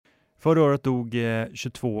Förra året dog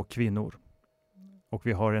 22 kvinnor och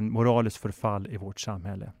vi har en moralisk förfall i vårt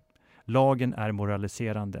samhälle. Lagen är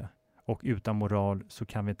moraliserande och utan moral så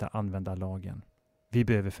kan vi inte använda lagen. Vi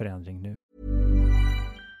behöver förändring nu.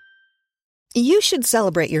 You should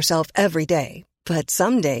celebrate yourself every day, but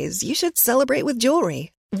some days you should celebrate with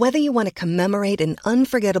jewelry. Whether you want to commemorate an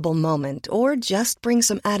unforgettable moment or just bring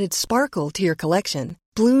some added sparkle to your collection,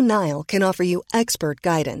 Blue Nile can offer you expert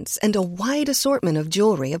guidance and a wide assortment of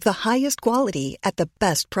jewelry of the highest quality at the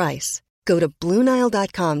best price. Go to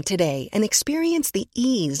BlueNile.com today and experience the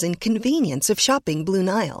ease and convenience of shopping Blue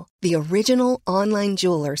Nile, the original online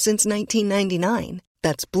jeweler since 1999.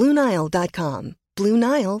 That's BlueNile.com.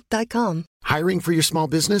 BlueNile.com. Hiring for your small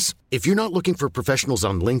business? If you're not looking for professionals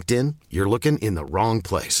on LinkedIn, you're looking in the wrong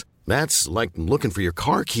place. That's like looking for your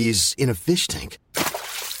car keys in a fish tank.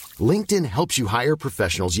 LinkedIn helps you hire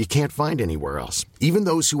professionals you can't find anywhere else, even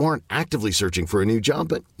those who aren't actively searching for a new job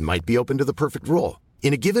but might be open to the perfect role.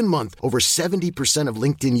 In a given month, over 70% of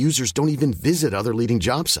LinkedIn users don't even visit other leading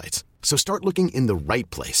job sites. So start looking in the right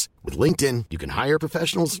place. With LinkedIn, you can hire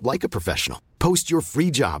professionals like a professional. Post your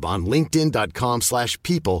free job on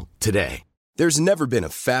linkedin.com/people today. There's never been a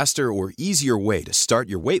faster or easier way to start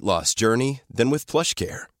your weight loss journey than with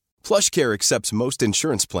PlushCare. PlushCare accepts most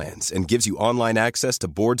insurance plans and gives you online access to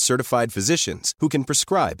board-certified physicians who can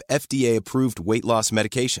prescribe FDA-approved weight loss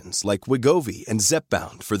medications like Wegovy and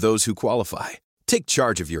Zepbound for those who qualify. Take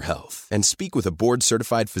charge of your health and speak with a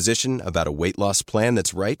board-certified physician about a weight loss plan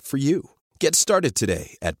that's right for you. Get started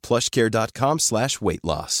today at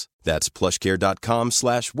plushcare.com/weightloss. That's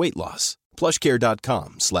plushcare.com/weightloss.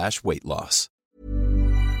 plushcare.com/weightloss.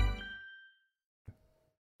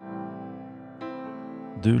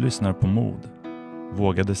 Du lyssnar på Mod.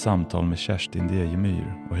 Vågade samtal med Kerstin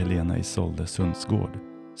Degemyr och Helena Isolde Sundsgård.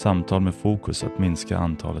 Samtal med fokus att minska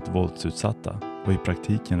antalet våldsutsatta och i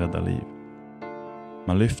praktiken rädda liv.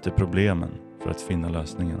 Man lyfter problemen för att finna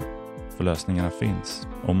lösningarna. För lösningarna finns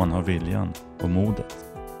om man har viljan och modet.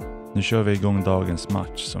 Nu kör vi igång dagens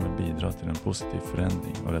match som vill bidra till en positiv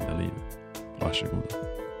förändring och rädda liv. Varsågoda.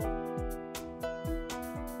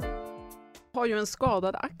 Har ju en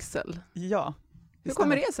skadad axel. Ja. Hur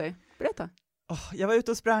kommer det sig? Berätta. Jag var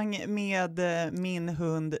ute och sprang med min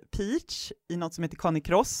hund Peach i något som heter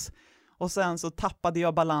Canicross. Och sen så tappade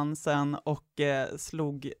jag balansen och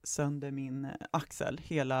slog sönder min axel.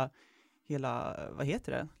 Hela vad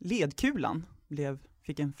heter det? Ledkulan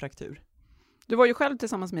fick en fraktur. Du var ju själv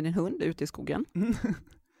tillsammans med din hund ute i skogen.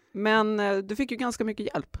 Men du fick ju ganska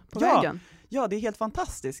mycket hjälp på vägen. Ja, det är helt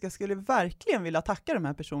fantastiskt. Jag skulle verkligen vilja tacka de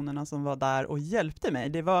här personerna som var där och hjälpte mig.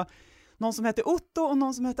 Det var någon som hette Otto och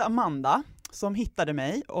någon som hette Amanda som hittade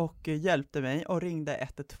mig och hjälpte mig och ringde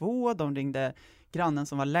 112. De ringde grannen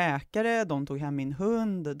som var läkare, de tog hem min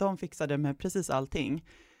hund, de fixade med precis allting.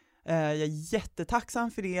 Jag är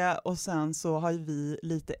jättetacksam för det och sen så har vi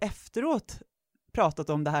lite efteråt pratat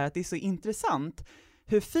om det här att det är så intressant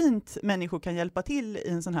hur fint människor kan hjälpa till i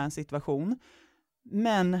en sån här situation.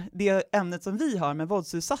 Men det ämnet som vi har med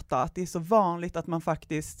våldsutsatta, att det är så vanligt att man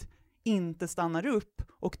faktiskt inte stannar upp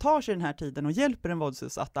och tar sig den här tiden och hjälper den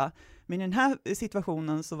våldsutsatta. Men i den här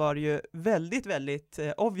situationen så var det ju väldigt, väldigt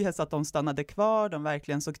obvious att de stannade kvar. De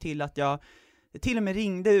verkligen såg till att jag till och med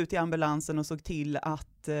ringde ut i ambulansen och såg till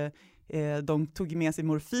att de tog med sig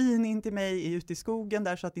morfin in till mig ute i skogen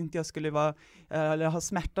där så att inte jag skulle ha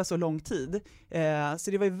smärta så lång tid.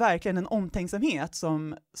 Så det var ju verkligen en omtänksamhet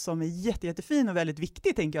som är jättefin och väldigt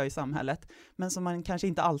viktig tänker jag i samhället. Men som man kanske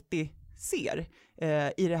inte alltid ser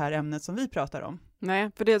i det här ämnet som vi pratar om.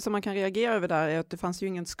 Nej, för det som man kan reagera över där är att det fanns ju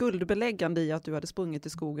ingen skuldbeläggande i att du hade sprungit i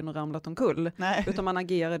skogen och ramlat omkull. Nej. Utan man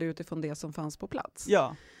agerade utifrån det som fanns på plats.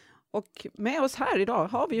 Ja. Och med oss här idag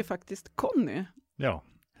har vi ju faktiskt Conny. Ja,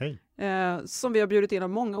 hej. Som vi har bjudit in av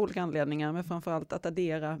många olika anledningar, men framförallt att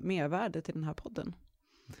addera mervärde till den här podden.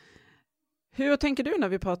 Hur tänker du när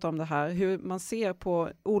vi pratar om det här? Hur man ser på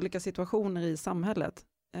olika situationer i samhället?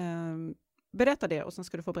 Berätta det och sen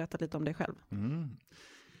ska du få berätta lite om dig själv.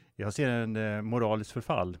 Jag ser en moralisk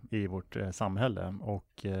förfall i vårt samhälle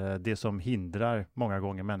och det som hindrar många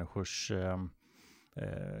gånger människors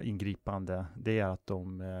ingripande, det är att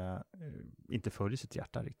de inte följer sitt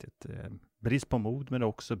hjärta riktigt. Brist på mod men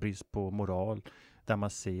också brist på moral där man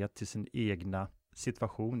ser till sin egna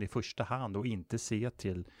situation i första hand och inte ser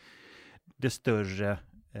till det större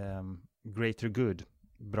greater good,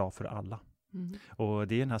 bra för alla. Mm. Och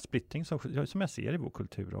det är den här splittring som jag ser i vår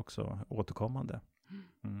kultur också återkommande.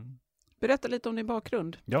 Mm. Berätta lite om din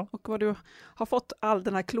bakgrund och var du har fått all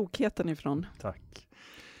den här klokheten ifrån. Tack.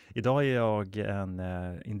 Idag är jag en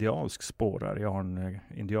indiansk spårare. Jag har en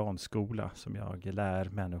indianskola som jag lär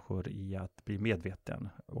människor i att bli medveten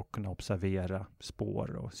och kunna observera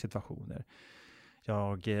spår och situationer.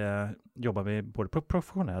 Jag jobbar med både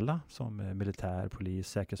professionella som militär, polis,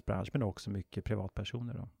 säkerhetsbransch, men också mycket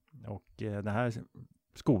privatpersoner. Då. Och den här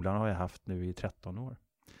skolan har jag haft nu i 13 år.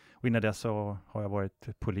 Och innan dess så har jag varit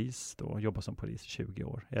polis då, jobbat som polis i 20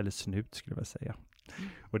 år. Eller snut skulle jag säga.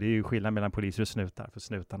 Och det är ju skillnad mellan poliser och snutar. För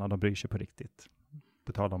snutarna, de bryr sig på riktigt.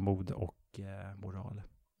 På tal om mod och moral.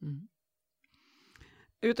 Mm.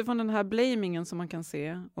 Utifrån den här blamingen som man kan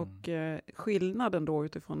se och skillnaden då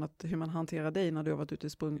utifrån hur man hanterar dig när du har varit ute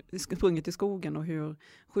sprungit i skogen och hur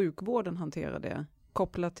sjukvården hanterar det.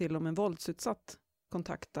 Kopplat till om en våldsutsatt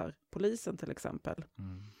kontaktar polisen till exempel.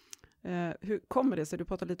 Hur kommer det sig? Du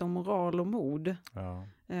pratar lite om moral och mod. Ja.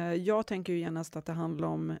 Jag tänker ju genast att det handlar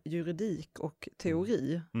om juridik och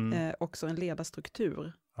teori. Också en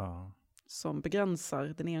ledarstruktur som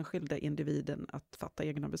begränsar den enskilda individen att fatta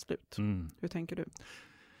egna beslut. Hur tänker du?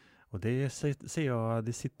 Och det ser jag,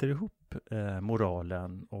 det sitter ihop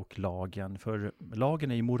moralen och lagen. För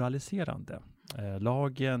lagen är ju moraliserande.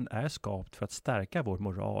 Lagen är skapt för att stärka vår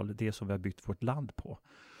moral, det som vi har byggt vårt land på.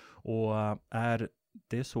 Och är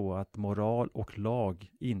det är så att moral och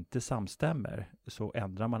lag inte samstämmer så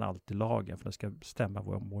ändrar man alltid lagen för att det ska stämma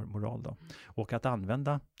vår moral då. Och att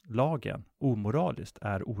använda lagen omoraliskt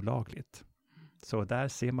är olagligt. Så där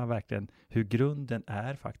ser man verkligen hur grunden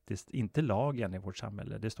är faktiskt inte lagen i vårt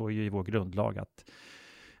samhälle. Det står ju i vår grundlag att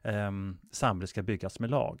samhället ska byggas med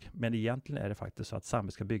lag. Men egentligen är det faktiskt så att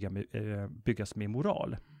samhället ska byggas med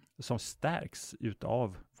moral som stärks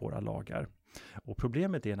utav våra lagar. Och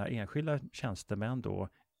problemet är när enskilda tjänstemän då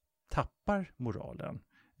tappar moralen.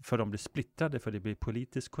 För de blir splittrade, för det blir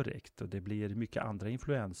politiskt korrekt och det blir mycket andra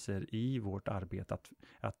influenser i vårt arbete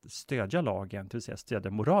att stödja lagen, det vill säga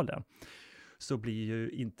stödja moralen. Så blir ju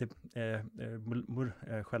inte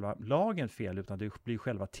själva lagen fel utan det blir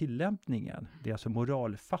själva tillämpningen. Det är alltså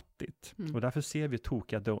moralfattigt. Och därför ser vi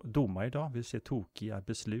tokiga domar idag. Vi ser tokiga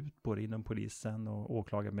beslut både inom polisen och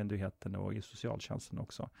åklagarmyndigheten och i socialtjänsten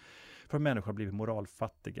också. För människor har blivit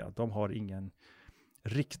moralfattiga. De har ingen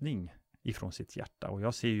riktning ifrån sitt hjärta. Och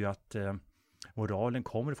jag ser ju att moralen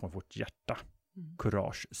kommer från vårt hjärta.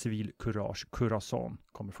 Courage, civil courage, corazon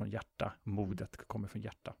kommer från hjärta. Modet kommer från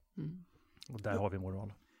hjärta. Och där har vi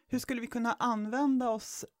moral. Hur skulle vi kunna använda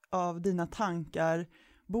oss av dina tankar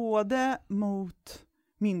både mot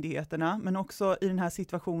myndigheterna men också i den här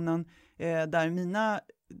situationen där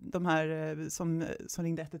de här som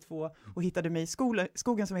ringde 112 och hittade mig i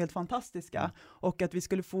skogen som var helt fantastiska och att vi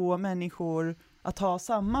skulle få människor att ha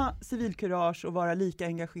samma civilkurage och vara lika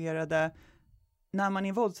engagerade när man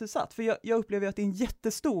är våldsutsatt. För jag upplever att det är en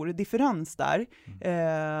jättestor differens där.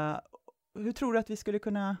 Hur tror du att vi skulle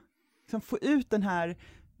kunna få ut den här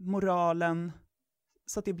moralen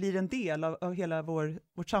så att det blir en del av hela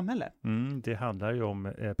vårt samhälle? Det handlar ju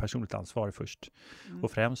om personligt ansvar först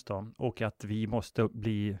och främst då. Och att vi måste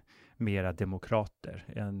bli mera demokrater.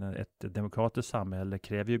 Ett demokratiskt samhälle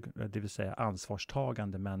kräver ju, det vill säga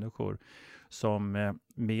ansvarstagande människor som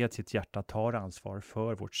med sitt hjärta tar ansvar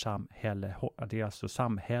för vårt samhälle. Det är alltså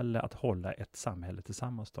samhälle att hålla ett samhälle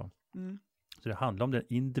tillsammans då. Så det handlar om den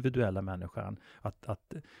individuella människan,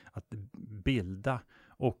 att bilda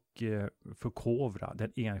och förkovra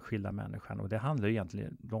den enskilda människan. Och det handlar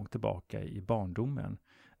egentligen långt tillbaka i barndomen.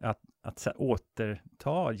 Att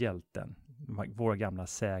återta hjälten, våra gamla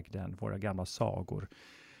sägnen, våra gamla sagor,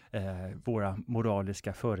 våra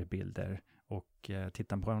moraliska förebilder. Och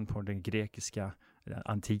tittar man på den grekiska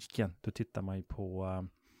antiken, då tittar man ju på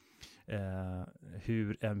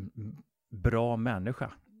hur en bra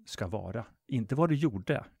människa ska vara. Inte vad du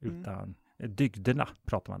gjorde, utan dygderna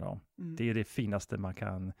pratar man om. Det är det finaste man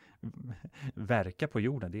kan verka på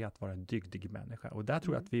jorden, det är att vara en dygdig människa. Och där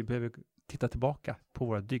tror jag att vi behöver titta tillbaka på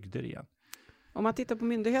våra dygder igen. Om man tittar på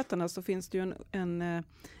myndigheterna så finns det ju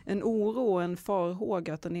en oro och en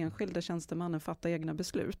farhåga att den enskilda tjänstemannen fattar egna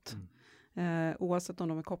beslut. Oavsett om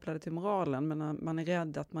de är kopplade till moralen, men man är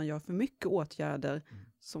rädd att man gör för mycket åtgärder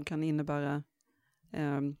som kan innebära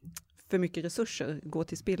för mycket resurser går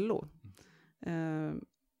till spillo.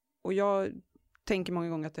 Och jag tänker många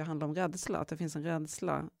gånger att det handlar om rädsla. Att det finns en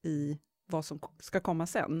rädsla i vad som ska komma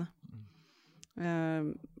sen.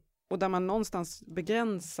 Och där man någonstans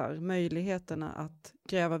begränsar möjligheterna att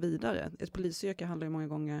gräva vidare. Ett polisyrke handlar ju många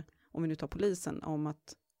gånger, om vi nu tar polisen, om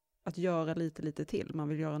att göra lite till. Man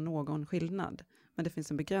vill göra någon skillnad. Men det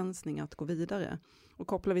finns en begränsning att gå vidare. Och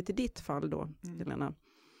kopplar vi till ditt fall då, Helena.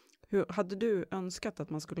 Hur hade du önskat att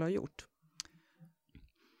man skulle ha gjort?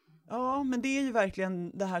 Ja, men det är ju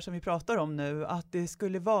verkligen det här som vi pratar om nu, att det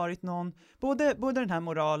skulle varit någon, både den här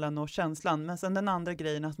moralen och känslan, men sen den andra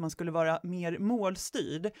grejen att man skulle vara mer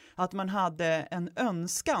målstyrd, att man hade en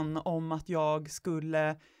önskan om att jag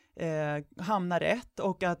skulle hamna rätt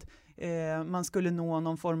och att man skulle nå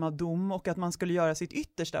någon form av dom och att man skulle göra sitt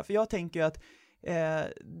yttersta. För jag tänker ju att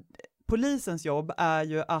polisens jobb är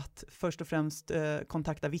ju att först och främst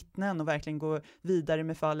kontakta vittnen och verkligen gå vidare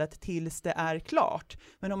med fallet tills det är klart.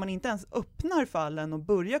 Men om man inte ens öppnar fallen och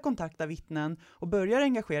börjar kontakta vittnen och börjar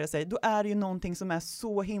engagera sig, då är det ju någonting som är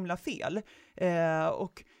så himla fel.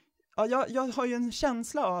 Och ja, jag har ju en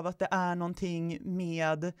känsla av att det är någonting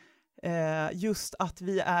med just att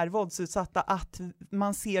vi är våldsutsatta, att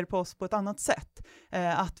man ser på oss på ett annat sätt.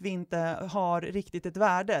 Att vi inte har riktigt ett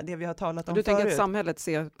värde, det vi har talat om förut. Du tänker att samhället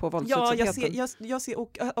ser på våldsutsattheten? Ja, jag ser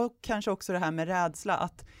och kanske också det här med rädsla,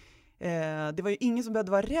 att det var ju ingen som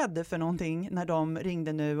behövde vara rädd för någonting när de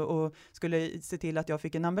ringde nu och skulle se till att jag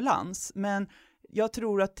fick en ambulans. Men jag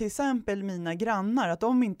tror att till exempel mina grannar, att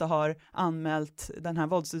de inte har anmält den här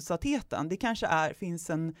våldsutsattheten. Det kanske finns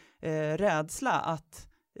en rädsla att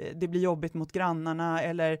det blir jobbigt mot grannarna,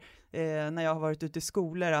 eller när jag har varit ute i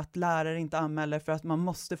skolor att lärare inte anmäler för att man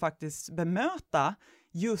måste faktiskt bemöta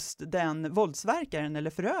just den våldsverkaren eller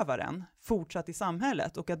förövaren fortsatt i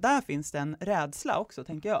samhället, och att där finns det en rädsla också,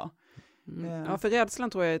 tänker jag. Ja, för rädslan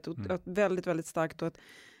tror jag är ett väldigt, väldigt starkt, och att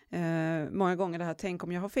många gånger det här, tänk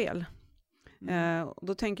om jag har fel.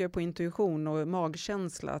 Då tänker jag på intuition och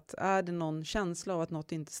magkänsla, att är det någon känsla av att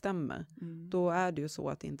något inte stämmer, då är det ju så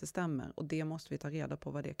att det inte stämmer, och det måste vi ta reda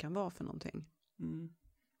på vad det kan vara för någonting. Men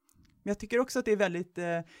jag tycker också att det är väldigt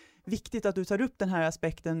viktigt att du tar upp den här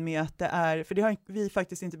aspekten med att det är, för det har vi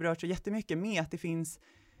faktiskt inte berört så jättemycket, med att det finns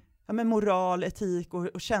med moral, etik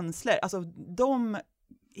och känslor, alltså de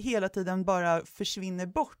hela tiden bara försvinner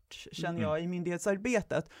bort, känner jag, i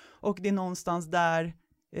myndighetsarbetet, och det är någonstans där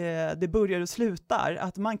det börjar och slutar,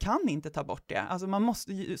 att man kan inte ta bort det. Alltså man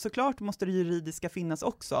måste, såklart måste det juridiska finnas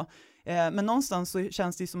också. Men någonstans så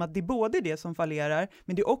känns det som att det är både det som fallerar,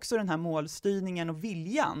 men det är också den här målstyrningen och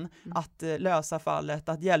viljan att lösa fallet,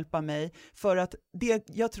 att hjälpa mig. För att det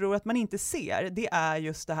jag tror att man inte ser, det är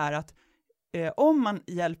just det här att om man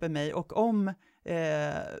hjälper mig och om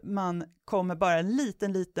man kommer bara en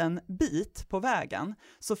liten bit på vägen,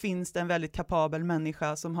 så finns det en väldigt kapabel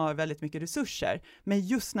människa som har väldigt mycket resurser. Men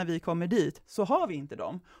just när vi kommer dit så har vi inte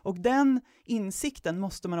dem. Och den insikten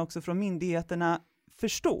måste man också från myndigheterna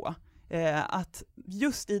förstå. Att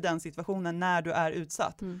just i den situationen när du är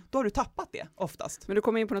utsatt, då har du tappat det oftast. Men du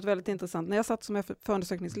kommer in på något väldigt intressant. När jag satt som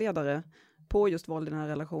förundersökningsledare på just våld i den här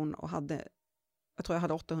relationen och jag tror jag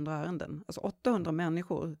hade 800 ärenden. Alltså 800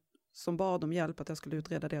 människor som bad om hjälp att jag skulle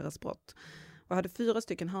utreda deras brott. Och jag hade 4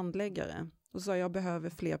 stycken handläggare. Och så sa jag behöver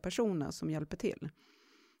fler personer som hjälper till.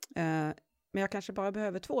 Men jag kanske bara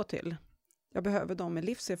behöver 2 till. Jag behöver dem med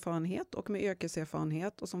livserfarenhet och med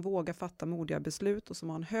yrkeserfarenhet och som vågar fatta modiga beslut och som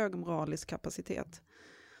har en hög moralisk kapacitet.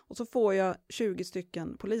 Och så får jag 20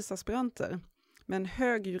 stycken polisaspiranter med en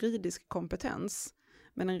hög juridisk kompetens,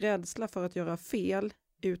 men en rädsla för att göra fel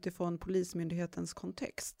utifrån polismyndighetens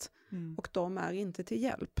kontext. Och de är inte till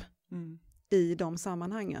hjälp i de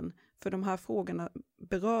sammanhangen. För de här frågorna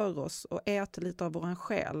berör oss och äter lite av våran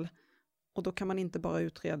själ. Och då kan man inte bara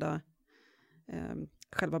utreda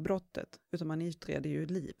själva brottet, utan man utreder ju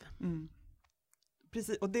liv.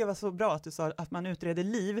 Precis, och det var så bra att du sa att man utreder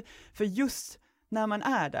liv. För just när man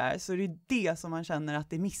är där så är det det som man känner att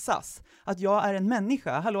det missas. Att jag är en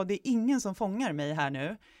människa, hallå, det är ingen som fångar mig här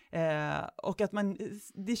nu. Och att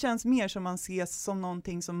det känns mer som man ses som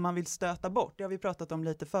någonting som man vill stöta bort. Det har vi pratat om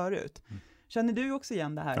lite förut. Känner du också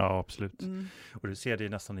igen det här? Ja, absolut. Och du ser det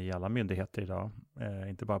nästan i alla myndigheter idag.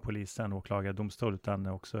 Inte bara polisen, åklagare, domstol, utan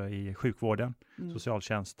också i sjukvården,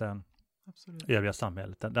 socialtjänsten, absolut, övriga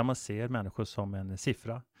samhället. Där man ser människor som en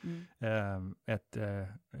siffra, ett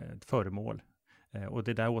föremål. Och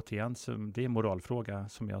det där återigen, det är en moralfråga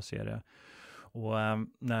som jag ser det. Och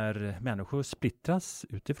när människor splittras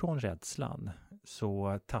utifrån rädslan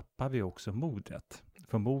så tappar vi också modet.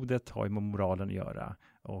 För modet har ju med moralen att göra.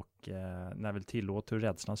 Och när vi tillåter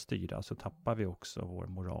rädslan styra så tappar vi också vår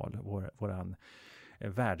moral, våran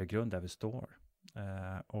värdegrund där vi står.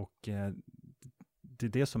 Och det är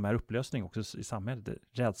det som är upplösning också i samhället.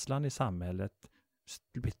 Rädslan i samhället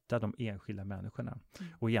splittrar de enskilda människorna.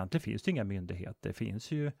 Och egentligen finns det inga myndigheter. Det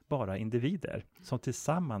finns ju bara individer som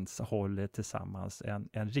tillsammans håller tillsammans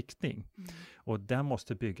en riktning. Och den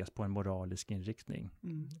måste byggas på en moralisk inriktning.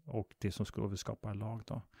 Och det som skulle skapa en lag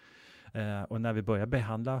då. Och när vi börjar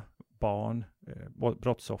behandla barn,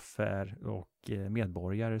 brottsoffer och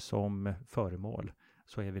medborgare som föremål,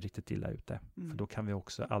 så är vi riktigt illa ute. För då kan vi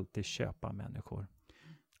också alltid köpa människor.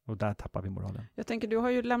 Och där tappar vi moralen. Jag tänker, du har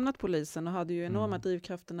ju lämnat polisen och hade ju enorma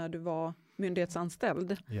drivkrafter när du var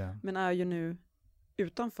myndighetsanställd. Yeah. Men är ju nu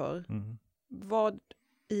utanför.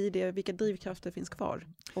 Vilka drivkrafter finns kvar?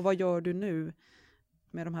 Och vad gör du nu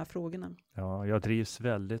med de här frågorna? Ja, jag drivs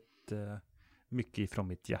väldigt mycket ifrån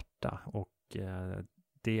mitt hjärta. Och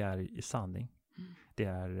det är i sanning. Det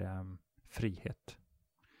är frihet.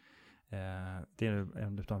 Det är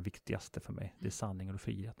en av de viktigaste för mig. Det är sanning och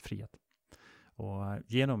frihet. Och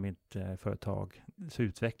genom mitt företag så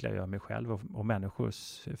utvecklar jag mig själv och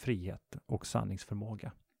människors frihet och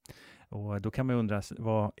sanningsförmåga. Och då kan man undra,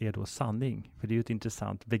 vad är då sanning? För det är ju ett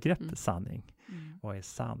intressant begrepp, sanning. Vad är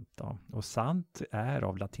sant då? Och sant är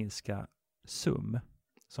av latinska sum,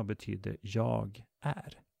 som betyder jag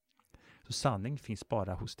är. Så sanning finns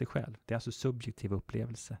bara hos dig själv. Det är alltså subjektiv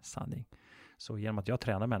upplevelse, sanning. Så genom att jag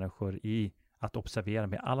tränar människor i att observera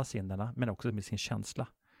med alla sinnena, men också med sin känsla,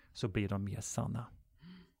 så blir de mer sanna.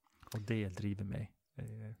 Och det driver mig.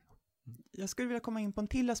 Jag skulle vilja komma in på en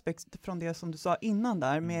till aspekt från det som du sa innan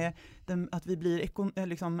där, med att vi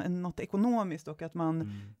blir något ekonomiskt och att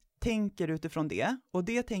man tänker utifrån det. Och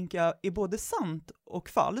det tänker jag är både sant och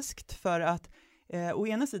falskt, för att å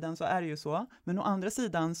ena sidan så är det ju så, men å andra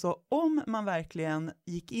sidan så om man verkligen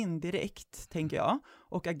gick in direkt, tänker jag,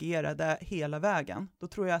 och agerade hela vägen, då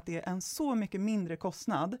tror jag att det är en så mycket mindre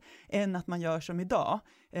kostnad än att man gör som idag.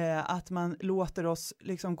 Att man låter oss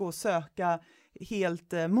liksom gå och söka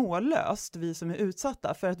helt mållöst, vi som är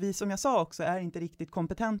utsatta, för att vi, som jag sa också, är inte riktigt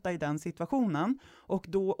kompetenta i den situationen,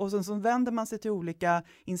 och sen så vänder man sig till olika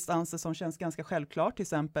instanser som känns ganska självklart, till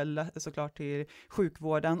exempel såklart till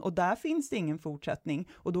sjukvården, och där finns det ingen fortsättning,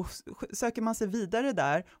 och då söker man sig vidare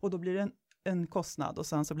där, och då blir det en kostnad, och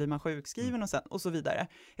sen så blir man sjukskriven och så vidare.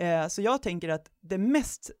 Så jag tänker att det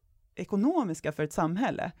mest ekonomiska för ett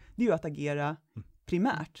samhälle, det är ju att agera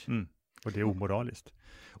primärt. Och det är omoraliskt.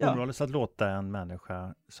 Omoraliskt att låta en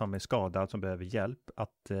människa som är skadad, som behöver hjälp,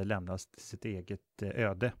 att lämnas till sitt eget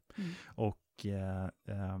öde. Och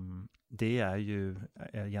det är ju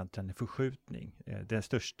egentligen en förskjutning. Det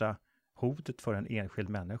största hotet för en enskild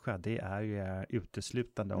människa, det är ju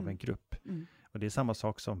uteslutande av en grupp. Och det är samma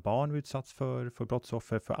sak som barn utsatts för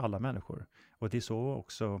brottsoffer, för alla människor. Och det är så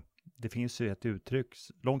också, det finns ju ett uttryck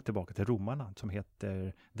långt tillbaka till romarna som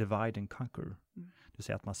heter divide and conquer. Det vill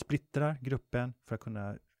säga att man splittrar gruppen för att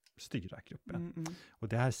kunna styra gruppen. Och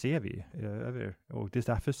det här ser vi över, och det är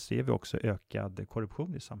därför ser vi också ökad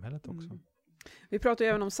korruption i samhället också. Vi pratar ju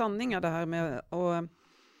även om sanningar det här med, och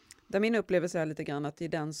där min upplevelse är lite grann att det är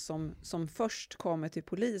den som först kommer till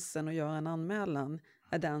polisen och gör en anmälan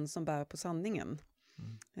är den som bär på sanningen.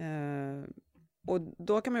 Och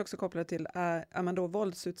då kan man ju också koppla till, är man då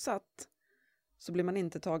våldsutsatt så blir man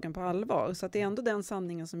inte tagen på allvar. Så att det är ändå den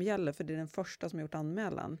sanningen som gäller, för det är den första som har gjort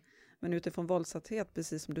anmälan. Men utifrån våldsutsatthet,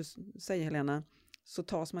 precis som du säger Helena, så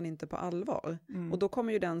tas man inte på allvar. Och då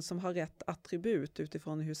kommer ju den som har rätt attribut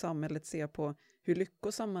utifrån hur samhället ser på hur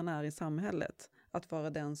lyckosam man är i samhället, att vara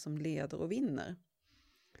den som leder och vinner.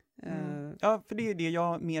 Ja, för det är det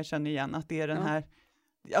jag mer känner igen, att det är den här,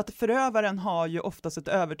 att förövaren har ju oftast ett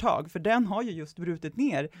övertag, för den har ju just brutit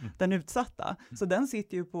ner den utsatta. Så den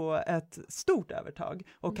sitter ju på ett stort övertag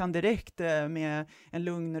och kan direkt med en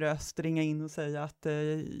lugn röst ringa in och säga att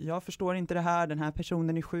jag förstår inte det här, den här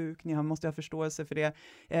personen är sjuk, ni måste ha förståelse för det.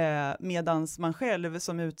 Medans man själv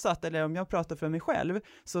som utsatt, eller om jag pratar för mig själv,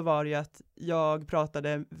 så var det ju att jag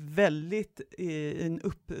pratade väldigt i en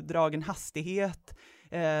uppdragen hastighet.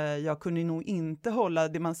 Jag kunde nog inte hålla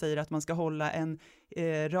det man säger att man ska hålla en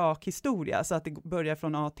rak historia, så att det börjar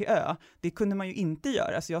från A till Ö. Det kunde man ju inte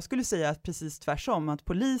göra. Så jag skulle säga att precis tvärtom, att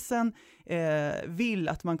polisen vill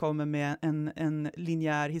att man kommer med en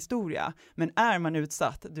linjär historia. Men är man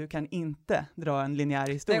utsatt, du kan inte dra en linjär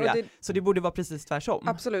historia. Nej, så det borde vara precis tvärtom.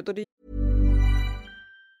 Absolut. Och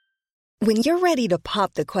When you're ready to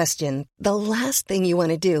pop the question, the last thing you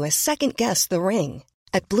want to do is second guess the ring.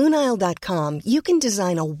 At BlueNile.com, you can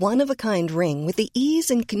design a one-of-a-kind ring with the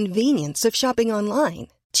ease and convenience of shopping online.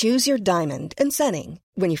 Choose your diamond and setting.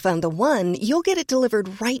 When you find the one, you'll get it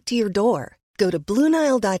delivered right to your door. Go to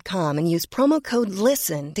BlueNile.com and use promo code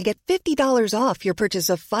LISTEN to get $50 off your purchase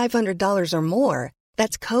of $500 or more.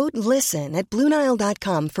 That's code LISTEN at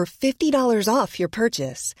BlueNile.com for $50 off your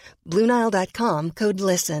purchase. BlueNile.com, code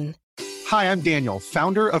LISTEN. Hi, I'm Daniel,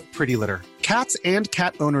 founder of Pretty Litter. Cats and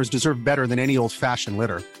cat owners deserve better than any old-fashioned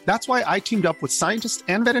litter. That's why I teamed up with scientists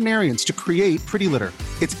and veterinarians to create Pretty Litter.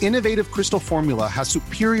 Its innovative crystal formula has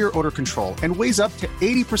superior odor control and weighs up to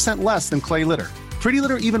 80% less than clay litter. Pretty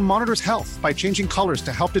Litter even monitors health by changing colors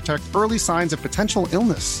to help detect early signs of potential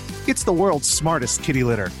illness. It's the world's smartest kitty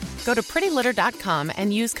litter. Go to prettylitter.com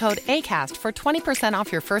and use code ACAST for 20%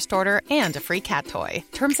 off your first order and a free cat toy.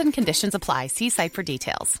 Terms and conditions apply. See site for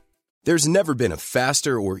details. There's never been a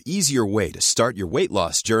faster or easier way to start your weight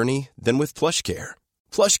loss journey than with PlushCare.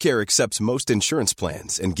 PlushCare accepts most insurance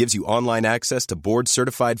plans and gives you online access to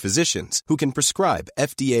board-certified physicians who can prescribe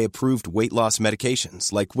FDA-approved weight loss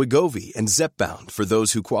medications like Wegovy and Zepbound for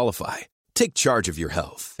those who qualify. Take charge of your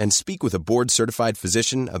health and speak with a board-certified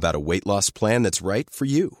physician about a weight loss plan that's right for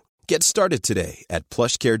you. Get started today at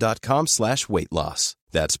plushcare.com/weightloss.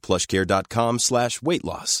 That's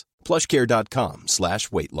plushcare.com/weightloss.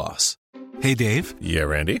 plushcare.com/weightloss. Hey, Dave. Yeah,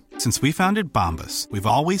 Randy. Since we founded Bombas, we've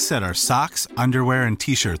always said our socks, underwear, and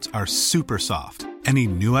T-shirts are super soft. Any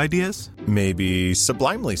new ideas? Maybe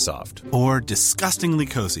sublimely soft. Or disgustingly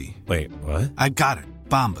cozy. Wait, what? I got it.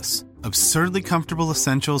 Bombas. Absurdly comfortable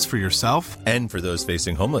essentials for yourself and for those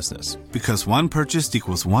facing homelessness. Because one purchased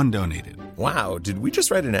equals one donated. Wow, did we just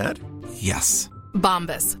write an ad? Yes.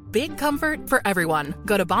 Bombas. Big comfort for everyone.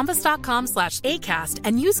 Go to bombas.com/ACAST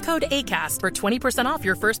and use code ACAST for 20% off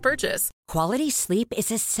your first purchase. Quality sleep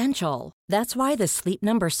is essential. That's why the Sleep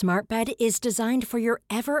Number Smart Bed is designed for your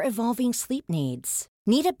ever-evolving sleep needs.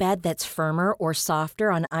 Need a bed that's firmer or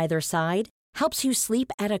softer on either side? Helps you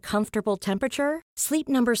sleep at a comfortable temperature? Sleep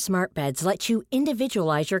Number Smart Beds let you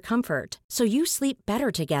individualize your comfort so you sleep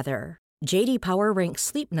better together. J.D. Power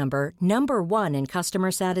ranks Sleep Number #1 in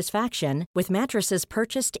customer satisfaction with mattresses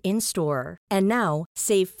purchased in-store. And now,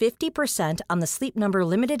 save 50% on the Sleep Number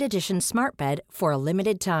Limited Edition Smart Bed for a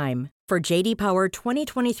limited time. For J.D. Power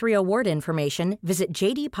 2023 award information, visit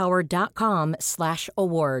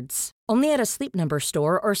jdpower.com/awards. Only at a Sleep Number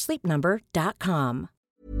store or sleepnumber.com.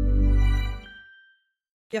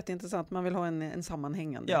 Jätteintressant, man vill ha en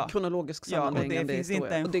sammanhängande, kronologisk sammanhängande och det finns historia.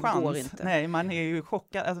 inte en och det chans. går inte. Nej, man är ju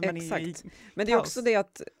chockad. Alltså, Exakt. Men det är också det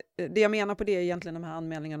att, det jag menar på det är egentligen de här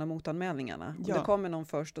anmälningarna och motanmälningarna. Om det kommer någon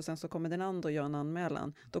först och sen så kommer den andra och gör en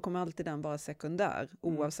anmälan, då kommer alltid den vara sekundär,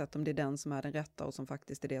 oavsett om det är den som är den rätta och som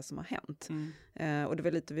faktiskt är det som har hänt. Och det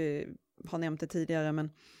var lite, vi har nämnt det tidigare,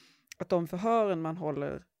 men att de förhören man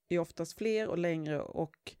håller är oftast fler och längre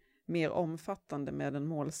och mer omfattande med en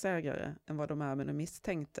målsägare än vad de är med den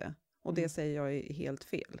misstänkte. Och det säger jag är helt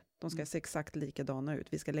fel. De ska se exakt likadana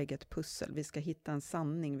ut. Vi ska lägga ett pussel. Vi ska hitta en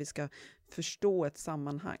sanning. Vi ska förstå ett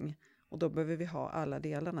sammanhang. Och då behöver vi ha alla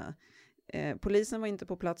delarna. Polisen var inte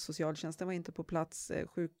på plats. Socialtjänsten var inte på plats.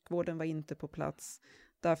 Sjukvården var inte på plats.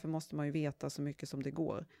 Därför måste man ju veta så mycket som det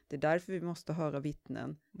går. Det är därför vi måste höra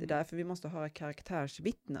vittnen. Det är därför vi måste höra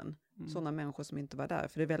karaktärsvittnen. Sådana människor som inte var där.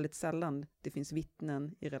 För det är väldigt sällan det finns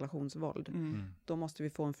vittnen i relationsvåld. Då måste vi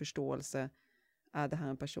få en förståelse. Är det här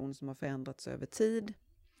en person som har förändrats över tid?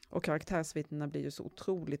 Och karaktärsvittnena blir ju så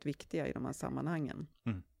otroligt viktiga i de här sammanhangen.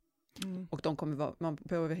 Och de kommer man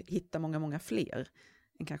behöver hitta många, många fler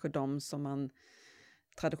än kanske de som man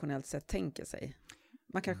traditionellt sett tänker sig.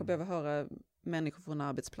 Man kanske behöver höra människor från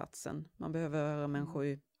arbetsplatsen. Man behöver höra människor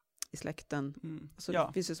i släkten. Alltså, det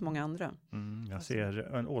finns ju så många andra. Jag ser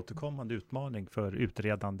en återkommande utmaning för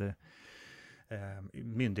utredande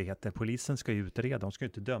myndigheter. Polisen ska ju utreda, de ska ju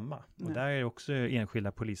inte döma. Och där är också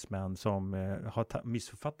enskilda polismän som har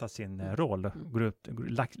missuppfattat sin roll. Går ut,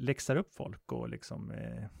 läxar upp folk och liksom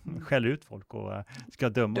skäller ut folk och ska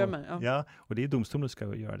döma. Och det är domstolen som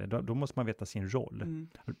ska göra det. Då måste man veta sin roll.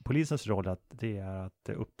 Polisens roll det är att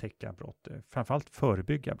upptäcka brott. Framförallt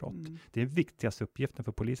förebygga brott. Det är den viktigaste uppgiften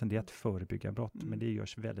för polisen, det är att förebygga brott. Men det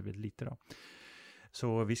görs väldigt, väldigt lite då.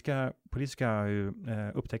 Så polisen ska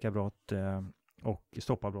upptäcka brott och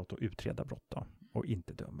stoppa brott och utreda brott då, och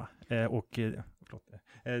inte döma.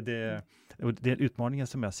 Den utmaningen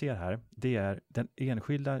som jag ser här, det är den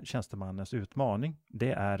enskilda tjänstemannens utmaning.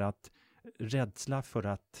 Det är att rädsla för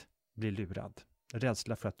att bli lurad,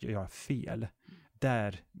 rädsla för att göra fel.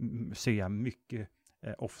 Där ser jag mycket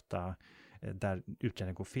ofta där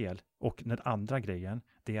utredningen går fel. Och den andra grejen,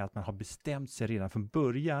 det är att man har bestämt sig redan från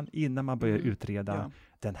början innan man börjar utreda.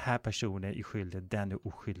 Den här personen är skyldig, den är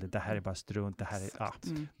oskyldig, det här är bara strunt, det här är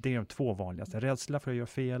det är de två vanligaste. Rädsla för att göra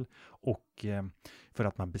fel och för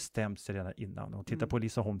att man bestämt sig redan innan. Och titta på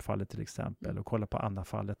Lisa Holm-fallet till exempel och kolla på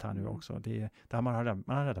Anna-fallet här nu också. Där man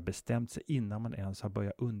har redan bestämt sig innan man ens har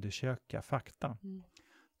börjat undersöka fakta.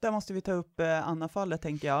 där måste vi ta upp Anna-fallet,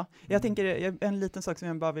 tänker jag. Jag tänker, en liten sak som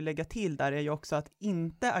jag bara vill lägga till där är ju också att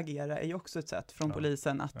inte agera är ju också ett sätt från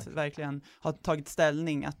polisen att verkligen ha tagit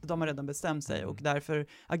ställning, att de har redan bestämt sig och därför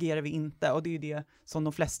agerar vi inte. Och det är ju det som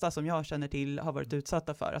de flesta som jag känner till har varit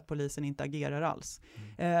utsatta för, att polisen inte agerar alls.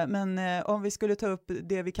 Men om vi skulle ta upp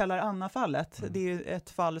det vi kallar Anna-fallet, det är ju ett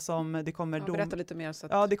fall som det kommer dom. Berätta lite mer. Så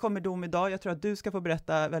att... Ja, det kommer dom idag. Jag tror att du ska få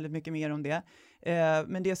berätta väldigt mycket mer om det.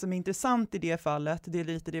 Men det som är intressant i det fallet, det är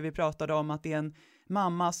lite det vi pratade om, att det är en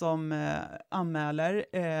mamma som anmäler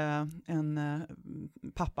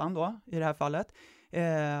pappan då i det här fallet,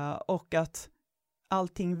 och att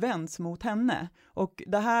allting vänds mot henne. Och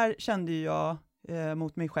det här kände jag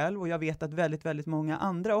mot mig själv, och jag vet att väldigt, väldigt många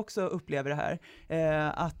andra också upplever det här.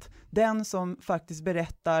 Att den som faktiskt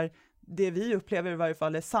berättar det vi upplever i varje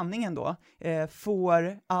fall är sanningen då,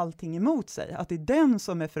 får allting emot sig. Att det är den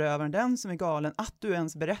som är förövaren, den som är galen, att du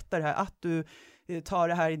ens berättar det här, att du tar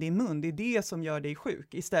det här i din mun, det är det som gör dig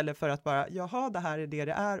sjuk. Istället för att bara, jaha, det här är det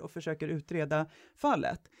är, och försöker utreda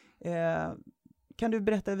fallet. Kan du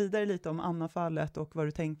berätta vidare lite om Anna-fallet och vad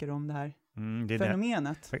du tänker om det här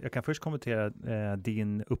fenomenet? Jag kan först kommentera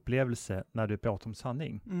din upplevelse när du pratar om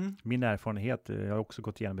sanning. Min erfarenhet, jag har också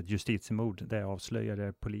gått igenom ett justitiemord där jag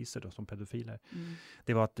avslöjade poliser då, som pedofiler.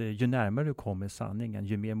 Det var att ju närmare du kommer sanningen,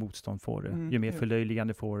 ju mer motstånd får du. Ju mer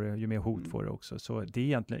förlöjligande får du, ju mer hot får du också. Så det är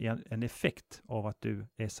egentligen en effekt av att du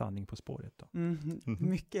är sanning på spåret. Då.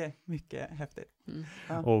 Mycket, mycket häftigt.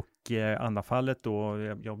 Och Anna-fallet då,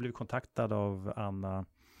 jag blev kontaktad av Anna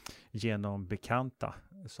genom bekanta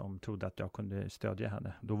som trodde att jag kunde stödja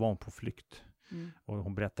henne. Då var hon på flykt och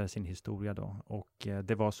hon berättade sin historia då. Och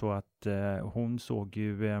det var så att hon såg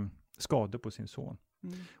ju skador på sin son.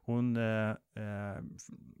 Hon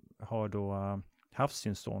har då haft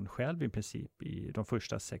sin son själv i princip i de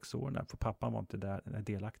första 6 åren, för pappan var inte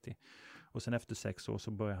delaktig. Och sen efter 6 år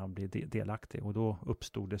så började han bli delaktig, och då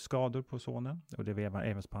uppstod det skador på sonen, och det var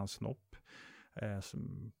även på hans snopp.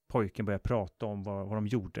 Pojken började prata om vad de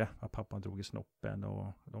gjorde, att pappan drog i snoppen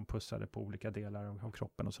och de pussade på olika delar av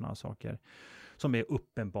kroppen och sådana saker, som är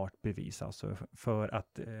uppenbart bevis alltså för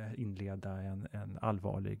att inleda en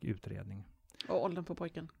allvarlig utredning. Och åldern på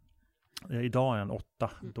pojken? Idag är han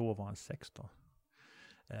 8, då var han 16.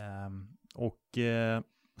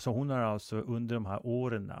 Så hon har alltså under de här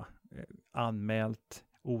åren anmält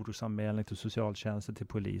orosanmälning till socialtjänsten, till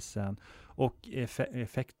polisen, och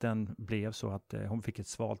effekten blev så att hon fick ett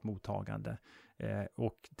svalt mottagande,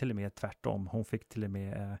 och till och med tvärtom, hon fick till och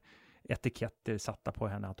med etiketter satta på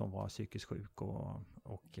henne att hon var psykiskt sjuk,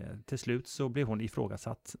 och till slut så blev hon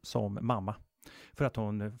ifrågasatt som mamma för att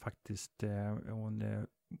hon faktiskt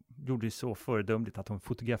gjorde det så föredömligt att hon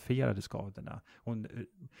fotograferade skadorna. Hon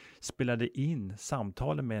spelade in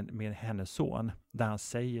samtalen med hennes son där han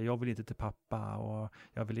säger, jag vill inte till pappa och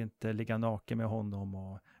jag vill inte ligga naken med honom.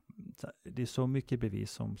 Och det är så mycket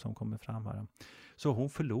bevis som kommer fram här. Så hon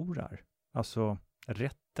förlorar alltså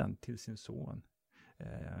rätten till sin son.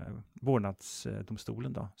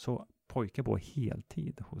 Vårdnadsdomstolen då. Så pojken bor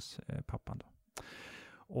heltid hos pappan då.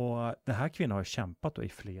 Och den här kvinnan har kämpat då i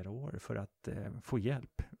flera år för att få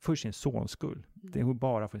hjälp för sin sons skull. Det är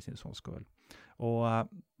bara för sin sons skull.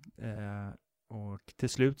 Och till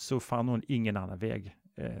slut så fann hon ingen annan väg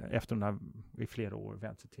efter hon har i flera år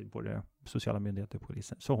vänt sig till både sociala myndigheter och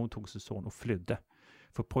polisen. Så hon tog sin son och flydde.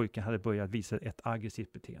 För pojken hade börjat visa ett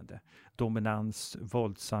aggressivt beteende. Dominans,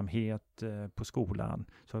 våldsamhet på skolan.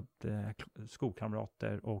 Så att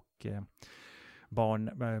skolkamrater och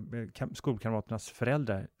skolkamraternas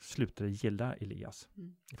föräldrar slutade gilla Elias.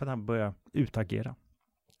 För att han började utagera.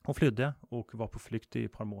 Hon flydde och var på flykt i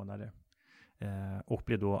ett par månader. Och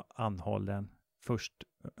blev då anhållen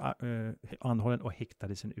och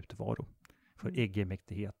häktad i sin utvaro. För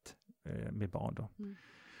egenmäktighet med barn då.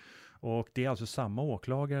 Och det är alltså samma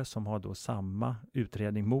åklagare som har då samma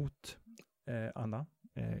utredning mot Anna.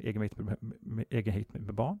 Egenmäktighet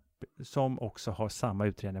med barn. Som också har samma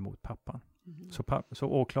utredning mot pappan. Så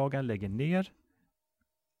åklagaren lägger ner,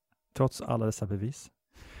 trots alla dessa bevis,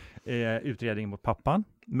 utredningen mot pappan,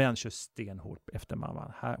 men kör stenhårt efter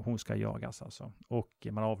mamman. Hon ska jagas alltså. Och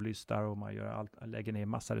man avlyssnar och man lägger ner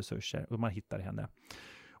massa resurser och man hittar henne.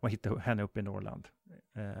 Och man hittar henne uppe i Norrland.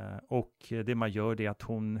 Och det man gör är att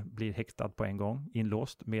hon blir häktad på en gång,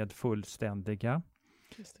 inlåst med fullständiga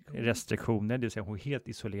restriktioner, det vill säga hon är helt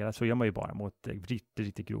isolerad. Så gör man ju bara mot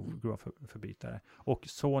riktigt grova förbrytare. Och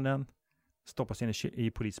sonen stoppas in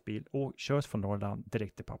i polisbil och körs från Norrland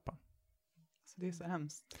direkt till pappan. Så det är så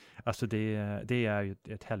hemskt. Alltså det är ju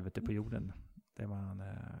ett helvete på jorden.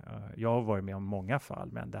 Jag har varit med om många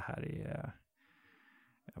fall, men det här är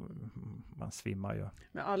man svimmar ju.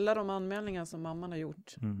 Men alla de anmälningar som mamman har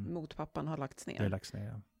gjort mot pappan har lagts ner? Det har lagts ner,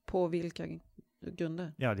 ja. På vilka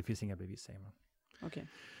grunder? Ja, det finns inga bevis, säger man. Okay.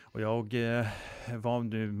 Och jag var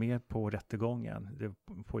nu med på rättegången. Det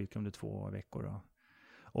pågick under 2 veckor. Då.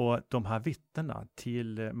 Och de här vittnena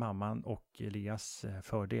till mamman och Elias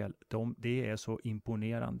fördel, det är så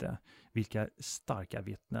imponerande. Vilka starka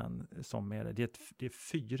vittnen som är det. Det är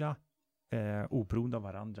 4 oberoende av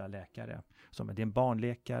varandra läkare. Det är en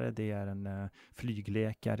barnläkare, det är en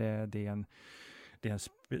flygläkare, det är en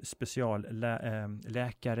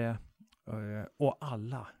specialläkare och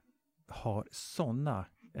alla har sådana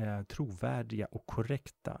trovärdiga och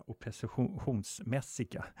korrekta och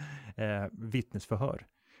precisionsmässiga vittnesförhör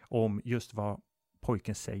om just vad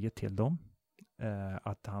pojken säger till dem.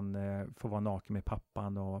 Att han får vara naken med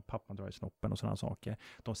pappan och pappan drar i snoppen och sådana saker.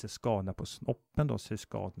 De ser skadorna på snoppen, de ser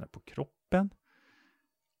skadorna på kroppen.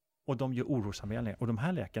 Och de gör orosanmälningar. Och de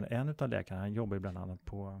här läkarna, en av läkarna, han jobbar bland annat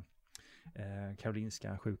på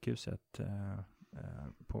Karolinska sjukhuset,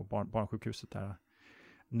 på barnsjukhuset där.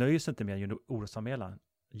 Nöjer sig inte med att göra orosanmälan,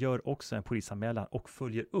 gör också en polisanmälan och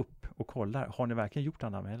följer upp och kollar, har ni verkligen gjort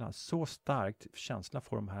en anmälan? Så starkt känsla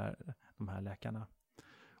får de här läkarna.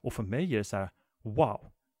 Och för mig är det så här,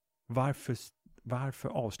 wow, varför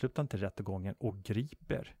avslutar inte rättegången och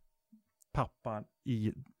griper pappan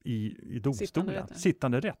i domstolen?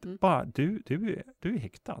 Sittande rätt. Bara, du är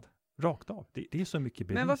häktad. Rakt av. Det är så mycket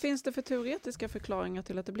bevis. Men vad finns det för teoretiska förklaringar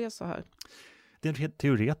till att det blev så här? Den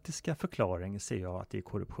teoretiska förklaringen ser jag att det är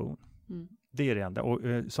korruption. Det är det enda. Och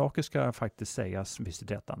saker ska faktiskt sägas vid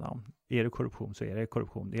sitt rätta namn. Är det korruption så är det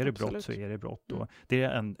korruption. Är det brott så är det brott. Och det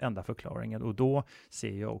är den enda förklaringen. Och då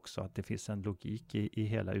ser jag också att det finns en logik i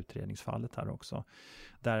hela utredningsfallet här också.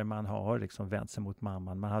 Där man har liksom vänt sig mot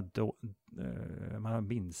mamman. Man har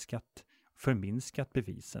förminskat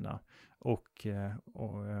beviserna och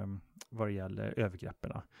vad det gäller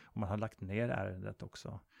övergreppen. Och man har lagt ner ärendet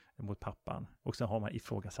också mot pappan. Och sen har man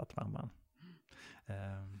ifrågasatt mamman.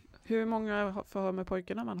 Hur många förhör med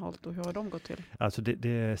pojkarna man hållit och hur har de gått till? Alltså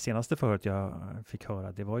det senaste förhöret jag fick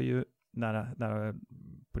höra, det var ju när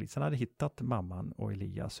polisen hade hittat mamman och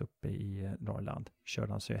Elias uppe i Norrland,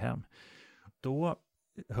 körde han sig hem. Då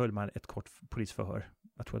höll man ett kort polisförhör.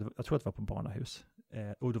 Jag tror att det var på barnahus.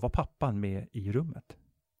 Och då var pappan med i rummet.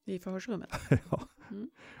 I förhörsrummet?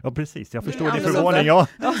 Ja, precis. Jag förstår din förvåning. Ja.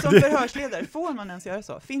 Som förhörsledare, får man ens göra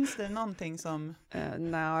så? Finns det någonting som...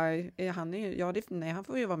 Nej, han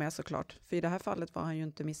får ju vara med såklart. För i det här fallet var han ju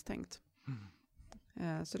inte misstänkt.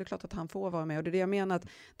 Så det är klart att han får vara med. Och det är det jag menar, att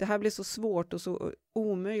det här blir så svårt och så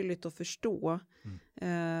omöjligt att förstå.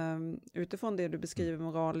 Utifrån det du beskriver,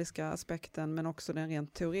 moraliska aspekten, men också den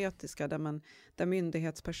rent teoretiska, där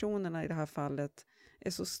myndighetspersonerna i det här fallet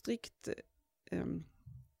är så strikt...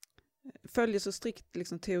 följer så strikt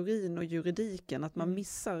liksom teorin och juridiken att man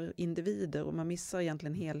missar individer och man missar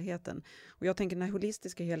egentligen helheten. Och jag tänker den här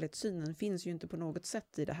holistiska helhetssynen finns ju inte på något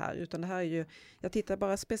sätt i det här, utan det här är ju, jag tittar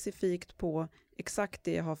bara specifikt på exakt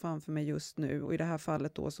det jag har framför mig just nu, och i det här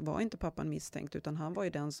fallet då så var inte pappan misstänkt, utan han var ju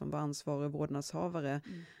den som var ansvarig vårdnadshavare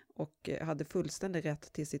och hade fullständig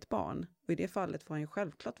rätt till sitt barn. Och i det fallet får han ju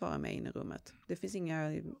självklart vara med in i rummet. Det finns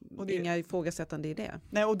inga ifrågasättande i det.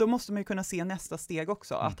 Nej, och då måste man ju kunna se nästa steg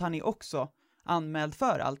också. Att han är också anmäld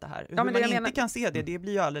för allt det här. Hur man inte kan se det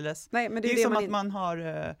blir ju alldeles... Nej, men det är som att man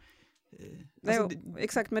har...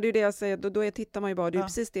 exakt, men det är det jag säger. Då tittar man ju bara. Det är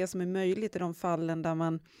precis det som är möjligt i de fallen där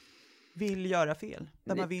man... vill göra fel.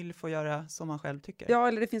 Där man vill få göra som man själv tycker. Ja,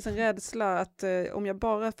 eller det finns en rädsla att om jag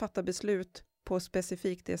bara fattar beslut på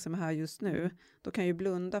specifikt det som är här just nu, då kan jag ju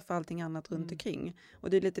blunda för allting annat runt omkring. Och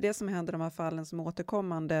det är lite det som händer i de här fallen som är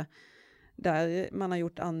återkommande, där man har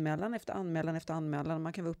gjort anmälan efter anmälan efter anmälan.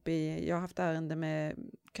 Man kan vara uppe i, jag har haft ärende med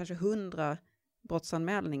kanske 100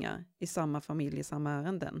 brottsanmälningar i samma familj, i samma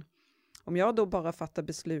ärenden. Om jag då bara fattar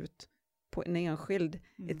beslut på en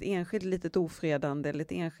ett enskilt litet ofredande eller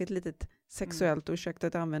ett enskilt litet sexuellt, och ursäkta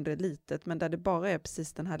att jag använder det litet, men där det bara är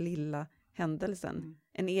precis den här lilla händelsen,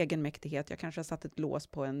 en egenmäktighet, jag kanske har satt ett lås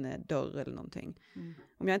på en dörr eller någonting.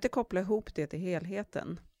 Om jag inte kopplar ihop det till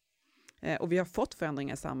helheten, och vi har fått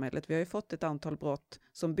förändringar i samhället, vi har ju fått ett antal brott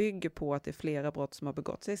som bygger på att det är flera brott som har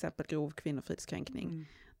begåtts, till exempel grov kvinnofridskränkning.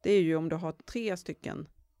 Det är ju om du har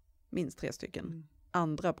minst tre stycken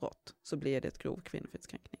andra brott, så blir det ett grov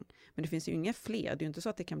kvinnofridskränkning. Men det finns ju inga fler, det är ju inte så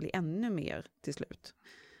att det kan bli ännu mer till slut.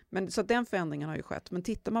 Men så att den förändringen har ju skett. Men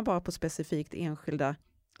tittar man bara på specifikt enskilda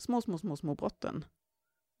små brotten,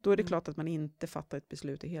 då är det klart att man inte fattar ett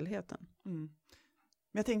beslut i helheten.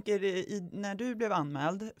 Men jag tänker, när du blev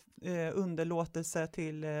anmäld, underlåtelse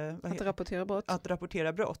till att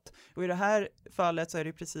rapportera brott. Och i det här fallet så är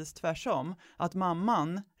det precis tvärtom. Att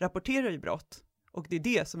mamman rapporterar ju brott. Och det är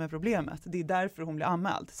det som är problemet. Det är därför hon blir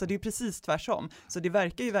anmäld. Så det är precis tvärtom. Så det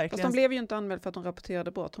verkar ju verkligen... Fast hon blev ju inte anmäld för att hon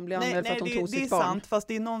rapporterade brott. Hon blev anmäld för att hon tog sitt barn. Det är sant, fast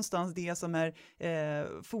det är någonstans det som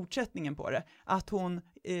är fortsättningen på det. Att hon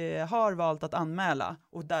har valt att anmäla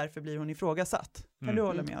och därför blir hon ifrågasatt. Kan du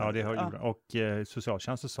hålla med? Ja, det har jag gjort. Och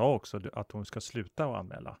socialtjänsten sa också att hon ska sluta att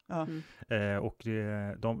anmäla. Ja. Och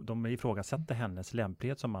de ifrågasatte hennes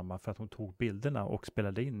lämplighet som mamma för att hon tog bilderna och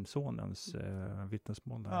spelade in sonens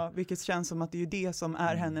vittnesmål. Ja, vilket känns som att det är ju det som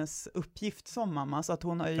är hennes uppgift som mamma. Så att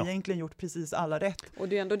hon har ju egentligen gjort precis alla rätt. Och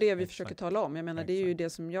det är ändå det vi försöker tala om. Jag menar, det är ju det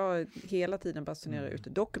som jag hela tiden basunerar ut.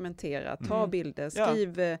 Dokumentera, ta bilder,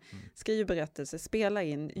 skriv berättelser, spela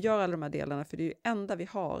in, gör alla de här delarna. För det är ju enda vi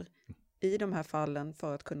har i de här fallen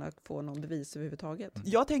för att kunna få någon bevis överhuvudtaget.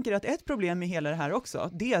 Jag tänker att ett problem med hela det här också,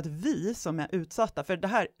 det är att vi som är utsatta, för det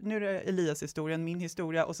här, nu är det Elias historien, min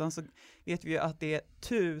historia, och sen så vet vi ju att det är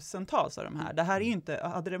tusentals av de här. Det här är inte,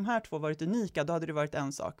 hade de här två varit unika, då hade det varit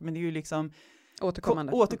en sak, men det är ju liksom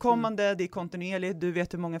återkommande, det är kontinuerligt, du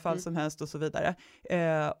vet hur många fall som helst och så vidare.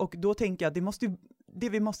 Och då tänker jag att det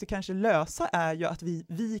vi måste kanske lösa är ju att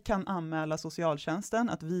vi kan anmäla socialtjänsten,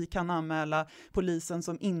 att vi kan anmäla polisen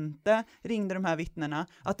som inte ringde de här vittnena,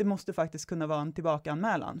 att det måste faktiskt kunna vara en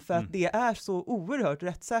tillbakaanmälan. För att det är så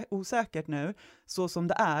oerhört osäkert nu, så som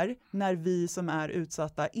det är, när vi som är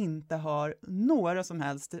utsatta inte har några som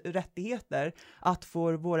helst rättigheter att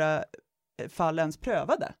få våra fall ens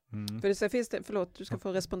prövade. För det finns det, förlåt, du ska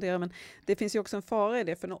få respondera, men det finns ju också en fara i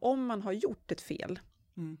det, för om man har gjort ett fel,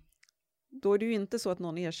 då är det ju inte så att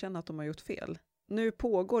någon erkänner att de har gjort fel. Nu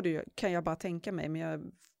pågår det ju, kan jag bara tänka mig, men jag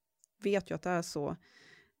vet ju att det är så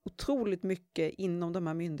otroligt mycket inom de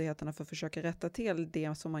här myndigheterna för att försöka rätta till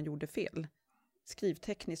det som man gjorde fel.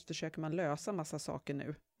 Skrivtekniskt försöker man lösa massa saker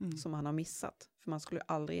nu som man har missat. För man skulle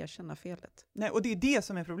aldrig erkänna felet. Nej, och det är det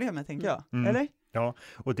som är problemet, tänker jag. Eller? Ja,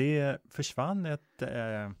 och det försvann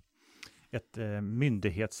ett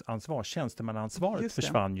myndighetsansvar, tjänstemannaansvaret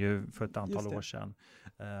försvann ju för ett antal år sedan.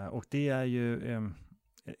 Och det är ju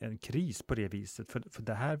en kris på det viset. För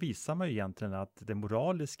det här visar man ju egentligen att det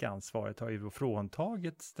moraliska ansvaret har ju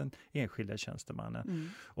fråntagits den enskilda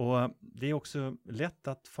tjänstemannen. Och det är också lätt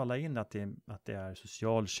att falla in att det är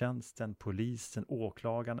socialtjänsten, polisen,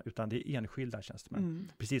 åklagarna, utan det är enskilda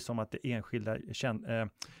tjänstemän. Precis som att det är enskilda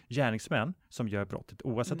gärningsmän som gör brottet,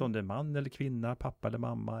 oavsett om det är man eller kvinna, pappa eller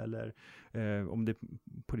mamma, eller om det är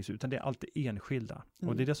polis, utan det är alltid enskilda.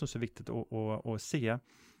 Och det är det som är så viktigt att se.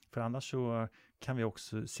 För annars så kan vi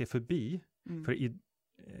också se förbi. För i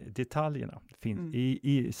detaljerna,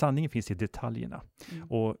 i sanningen finns i detaljerna.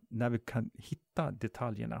 Och när vi kan hitta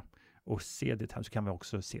detaljerna och se detaljer, så kan vi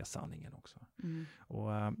också se sanningen också. Och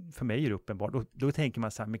för mig är det uppenbart. Då tänker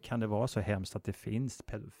man så här, men kan det vara så hemskt att det finns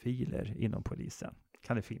pedofiler inom polisen?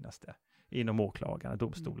 Kan det finnas det? Inom åklagarna,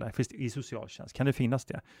 domstolar, i socialtjänst. Kan det finnas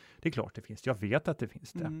det? Det är klart det finns. Jag vet att det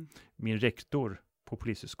finns det. Min rektor på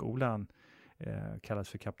polishögskolan kallas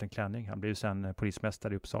för Kapten Klänning. Han blev sen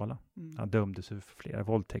polismästare i Uppsala. Han dömdes för flera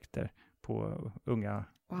våldtäkter på unga.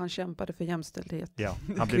 Och han kämpade för jämställdhet. Ja,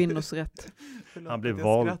 kvinnors rätt. Han blev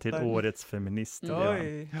vald till årets feminist.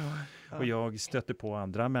 Och jag stötte på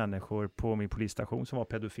andra människor på min polisstation som var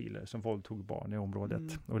pedofiler, som våldtog barn i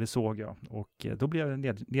området. Och det såg jag. Och då blev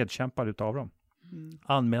jag nedkämpad utav dem.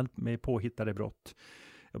 Anmäld med påhittade brott.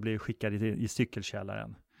 Jag blev skickad i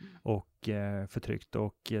cykelkällaren. Och förtryckt,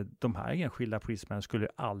 och de här enskilda polismännen skulle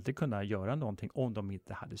aldrig kunna göra någonting om de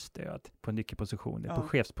inte hade stöd på nyckelpositioner, på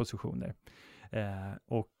chefspositioner.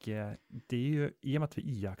 Och det är ju, i och med att vi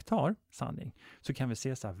iakttar sanning, så kan vi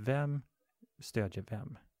se så här, vem stödjer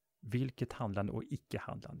vem? Vilket handlande och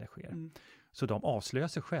icke-handlande sker? Så de avslöjar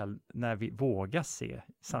sig själv när vi vågar se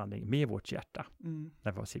sanning med vårt hjärta.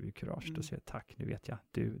 När vi har civilkurage, då säger vi tack, nu vet jag,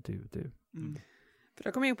 du. För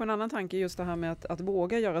jag kommer in på en annan tanke, just det här med att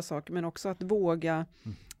våga göra saker, men också att våga.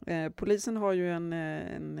 Polisen har ju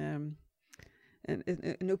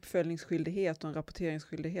en uppföljningsskyldighet och en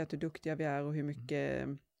rapporteringsskyldighet, hur duktiga vi är och hur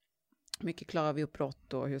mycket klarar vi upp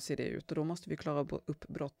brott och hur ser det ut. Och då måste vi klara upp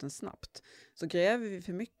brotten snabbt. Så gräver vi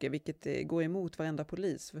för mycket, vilket går emot varenda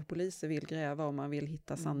polis. För poliser vill gräva om man vill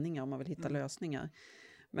hitta sanningar, om man vill hitta lösningar.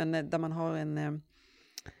 Men där man har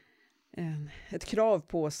ett krav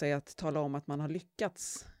på sig att tala om att man har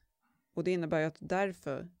lyckats. Och det innebär ju att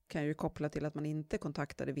därför kan ju koppla till att man inte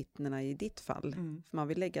kontaktade vittnena i ditt fall. För man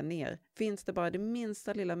vill lägga ner. Finns det bara det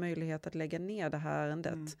minsta lilla möjlighet att lägga ner det här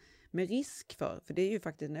ärendet med risk för det är ju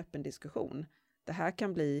faktiskt en öppen diskussion. Det här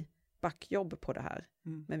kan bli backjobb på det här.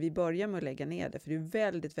 Men vi börjar med att lägga ner det, för det är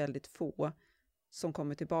väldigt, väldigt få som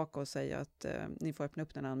kommer tillbaka och säger att ni får öppna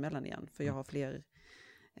upp den här anmälan igen, för jag har fler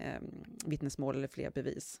vittnesmål eller fler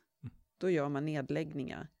bevis. Då gör man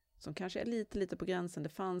nedläggningar som kanske är lite på gränsen. Det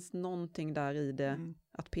fanns någonting där i det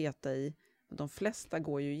att peta i. De flesta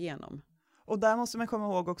går ju igenom. Och där måste man komma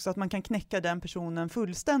ihåg också att man kan knäcka den personen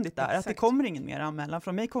fullständigt där. Exakt. Att det kommer ingen mer anmälan.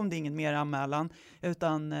 Från mig kom det ingen mer anmälan.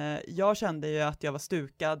 Utan jag kände ju att jag var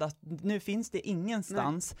stukad. Att nu finns det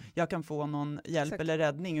ingenstans jag kan få någon hjälp eller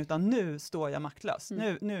räddning. Utan nu står jag maktlös.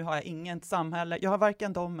 Nu har jag inget samhälle. Jag har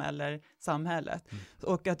varken dem eller samhället.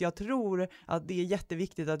 Och att jag tror att det är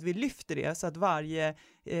jätteviktigt att vi lyfter det. Så att varje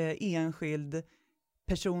enskild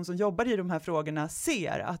person som jobbar i de här frågorna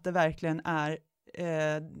ser att det verkligen är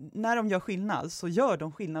när de gör skillnad så gör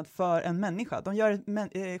de skillnad för en människa. De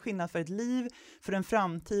gör skillnad för ett liv, för en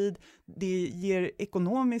framtid. Det ger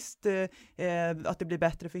ekonomiskt att det blir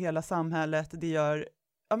bättre för hela samhället. Det gör,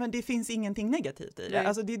 men det finns ingenting negativt i det.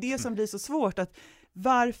 Alltså det är det som blir så svårt. Att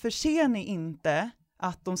varför ser ni inte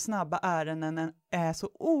att de snabba ärenden är så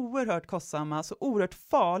oerhört kostsamma, så oerhört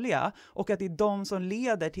farliga, och att det är de som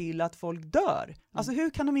leder till att folk dör. Alltså hur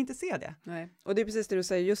kan de inte se det? Nej. Och det är precis det du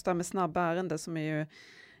säger, just det här med snabba ärenden som är ju,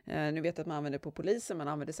 nu vet jag att man använder på polisen, men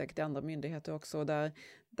använder säkert i andra myndigheter också,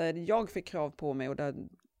 där jag fick krav på mig och där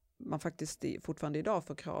man faktiskt fortfarande idag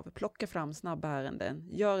får krav, plocka fram snabba ärenden,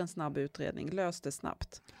 gör en snabb utredning, lös det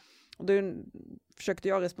snabbt. Och då försökte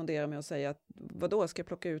jag respondera med att säga att vadå, ska jag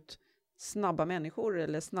plocka ut snabba människor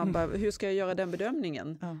eller snabba, hur ska jag göra den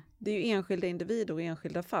bedömningen? Ja. Det är ju enskilda individer och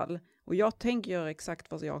enskilda fall. Och jag tänker göra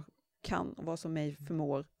exakt vad jag kan och vad som mig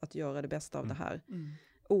förmår att göra det bästa av det här.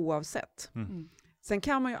 Oavsett. Sen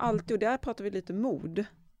kan man ju alltid, och där pratar vi lite mod.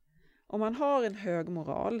 Om man har en hög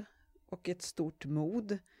moral och ett stort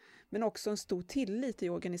mod, men också en stor tillit i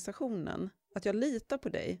organisationen. Att jag litar på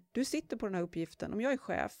dig. Du sitter på den här uppgiften. Om jag är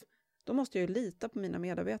chef, då måste jag ju lita på mina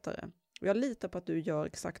medarbetare. Och jag litar på att du gör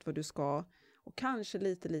exakt vad du ska och kanske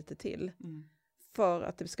lite till för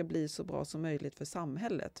att det ska bli så bra som möjligt för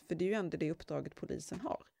samhället. För det är ju ändå det uppdraget polisen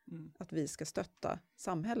har. Att vi ska stötta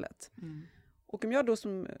samhället. Och om jag då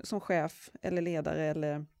som chef eller ledare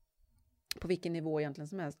eller på vilken nivå egentligen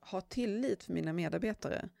som helst har tillit för mina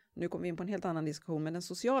medarbetare. Nu kommer vi in på en helt annan diskussion, men den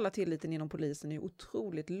sociala tilliten inom polisen är ju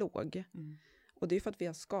otroligt låg. Och det är för att vi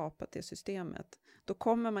har skapat det systemet. Då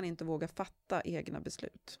kommer man inte våga fatta egna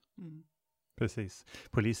beslut. Precis.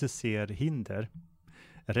 Poliser ser hinder,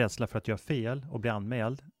 rädsla för att göra fel och bli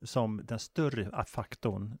anmäld som den större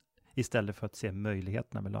faktorn istället för att se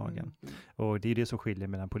möjligheterna med lagen. Och det är det som skiljer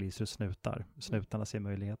mellan poliser och snutar. Snutarna ser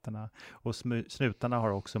möjligheterna. Och snutarna har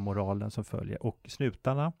också moralen som följer. Och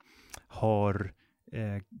snutarna har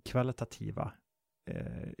kvalitativa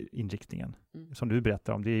inriktningen. Som du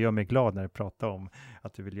berättar om. Det gör mig glad när du pratar om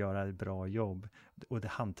att du vill göra ett bra jobb. Och det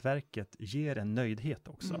hantverket ger en nöjdhet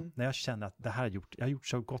också. När jag känner att det här jag har gjort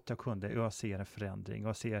så gott jag kunde och jag ser en förändring och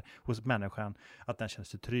jag ser hos människan att den känner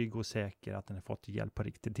sig trygg och säker, att den har fått hjälp på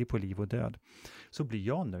riktigt, det är på liv och död. Så blir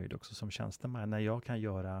jag nöjd också som tjänsteman när jag kan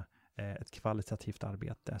göra ett kvalitativt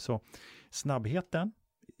arbete. Så snabbheten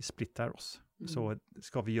splittrar oss. Så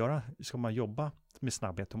ska man jobba med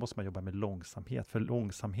snabbhet, då måste man jobba med långsamhet. För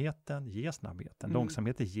långsamheten ger snabbheten.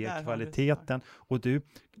 Långsamheten ger kvaliteten. Och du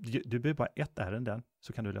behöver bara ett ärende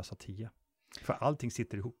så kan du lösa 10. För allting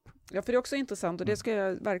sitter ihop. Ja, för det är också intressant och det ska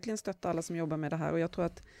jag verkligen stötta alla som jobbar med det här. Och jag tror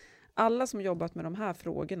att alla som jobbat med de här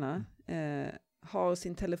frågorna har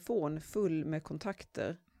sin telefon full med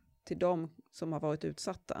kontakter till de som har varit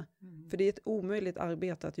utsatta. För det är ett omöjligt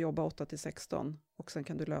arbete att jobba 8-16 och sen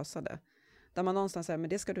kan du lösa det. Där man någonstans säger, men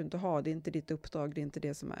det ska du inte ha, det är inte ditt uppdrag, det är inte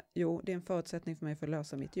det som är. Jo, det är en förutsättning för mig för att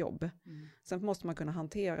lösa mitt jobb. Sen måste man kunna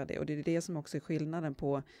hantera det och det är det som också är skillnaden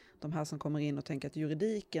på de här som kommer in och tänker att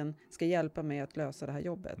juridiken ska hjälpa mig att lösa det här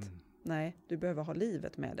jobbet. Nej, du behöver ha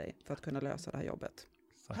livet med dig för att kunna lösa det här jobbet.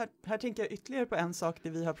 Här tänker jag ytterligare på en sak det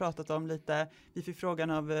vi har pratat om lite. Vi fick frågan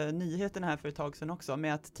av nyheterna här för ett tag sedan också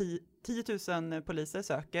med att 10 000 poliser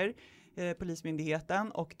söker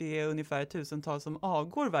Polismyndigheten och det är ungefär 1000-tal som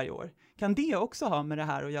avgår varje år. Kan det också ha med det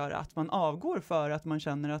här att göra att man avgår för att man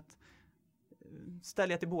känner att,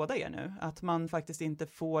 ställer jag till båda er nu, att man faktiskt inte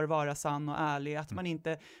får vara sann och ärlig, att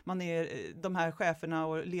man är de här cheferna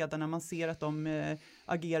och ledarna, man ser att de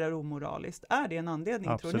agerar omoraliskt. Är det en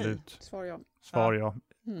anledning, tror ni? Absolut. Svar ja.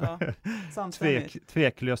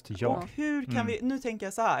 Tveklöst ja. Och hur kan vi, nu tänker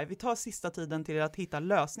jag så här, vi tar sista tiden till att hitta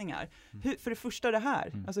lösningar. För det första det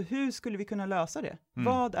här, alltså hur skulle vi kunna lösa det?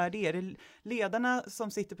 Vad är det? Är det ledarna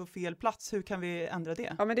som sitter på fel plats? Hur kan vi ändra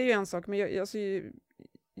det? Ja, men det är ju en sak, men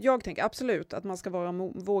jag tänker absolut att man ska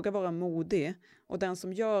våga vara modig och den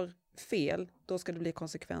som gör fel, då ska det bli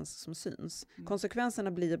konsekvenser som syns.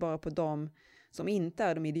 Konsekvenserna blir bara på de som inte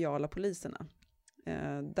är de ideala poliserna.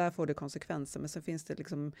 Där får det konsekvenser, men så finns det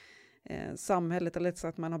liksom samhället, eller så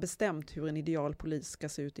att man har bestämt hur en ideal polis ska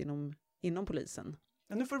se ut inom polisen.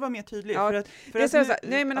 Ja, nu får du vara mer tydlig. Ja,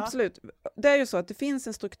 nej men absolut. Det är ju så att det finns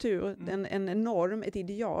en struktur, en norm, ett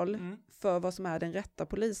ideal för vad som är den rätta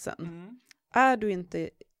polisen. Är du inte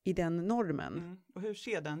i den normen? Och hur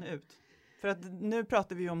ser den ut? För att nu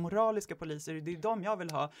pratar vi om moraliska poliser, det är de jag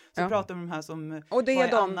vill ha. Så pratar vi om de här som och det är var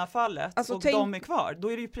i Anna-fallet, alltså, och de är kvar.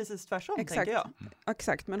 Då är det ju precis tvärtom, tänker jag.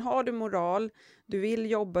 Exakt, men har du moral, du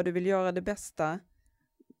vill jobba, du vill göra det bästa,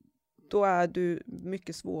 då är du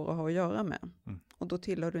mycket svår att ha att göra med. Och då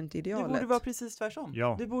tillhör du inte idealet. Det borde vara precis tvärtom.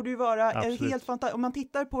 Ja, det borde ju vara helt fantastiskt. Om man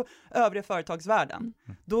tittar på övriga företagsvärlden,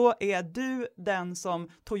 då är du den som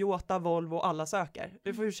Toyota, Volvo och alla söker.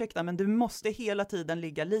 Du får ursäkta, men du måste hela tiden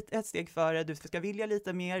ligga ett steg före. Du ska vilja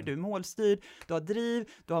lite mer, du är målstyrd, du har driv,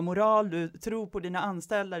 du har moral, du tror på dina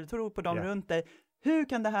anställda, du tror på dem runt dig. Hur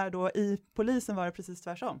kan det här då i polisen vara precis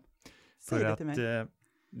tvärtom? Säg för det att till mig.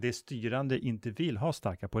 Det styrande inte vill ha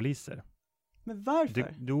starka poliser. Men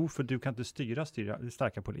varför? För du kan inte styra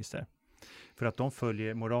starka poliser. För att de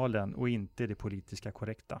följer moralen och inte det politiska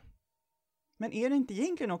korrekta. Men är det inte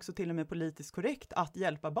egentligen också till och med politiskt korrekt att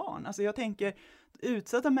hjälpa barn? Alltså jag tänker,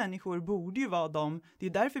 utsatta människor borde ju vara det är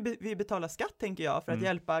därför vi betalar skatt, tänker jag, för att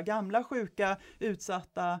hjälpa gamla, sjuka,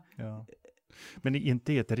 utsatta. Ja. Men det är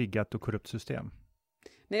inte ett riggat och korrupt system.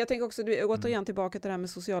 Nej, jag tänker också, återigen tillbaka till det här med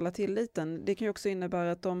sociala tilliten. Det kan ju också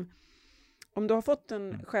innebära att om du har fått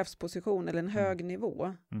en chefsposition eller en hög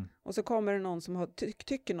nivå och så kommer det någon som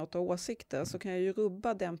tycker något av åsikter, så kan jag ju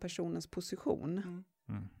rubba den personens position.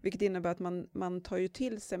 Vilket innebär att man tar ju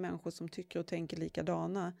till sig människor som tycker och tänker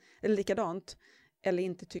likadant eller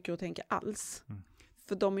inte tycker och tänker alls.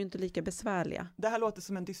 För de är ju inte lika besvärliga. Det här låter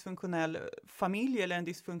som en dysfunktionell familj eller en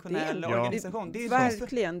dysfunktionell organisation. Det är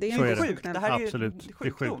verkligen, det är en sjukt. Det här är absolut. Det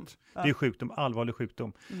är sjukt. Det är sjukdom, allvarlig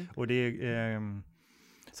sjukdom. Och det är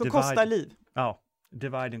så kostar liv. Ja,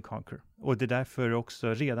 divide and conquer. Och det är därför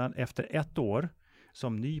också redan efter 1 år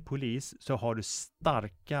som ny polis så har du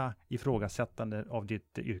starka ifrågasättande av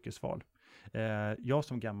ditt yrkesval. Jag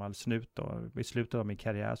som gammal snut då, i slutet av min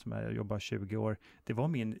karriär som jag jobbar 20 år, det var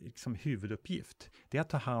min liksom, huvuduppgift. Det är att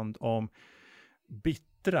ta hand om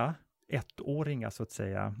bittra 1-åringar så att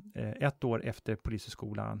säga. 1 år efter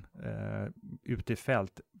polishögskolan ute i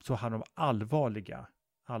fält så hade de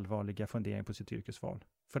allvarliga funderingar på sitt yrkesval.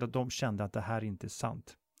 För att de kände att det här inte är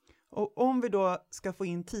sant. Och om vi då ska få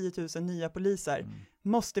in 10 000 nya poliser,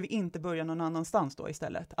 måste vi inte börja någon annanstans då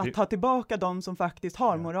istället? Att ta tillbaka de som faktiskt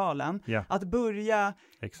har moralen. Att börja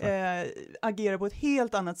agera på ett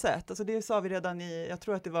helt annat sätt. Alltså det sa vi redan jag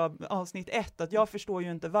tror att det var avsnitt 1, att jag förstår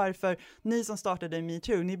ju inte varför ni som startade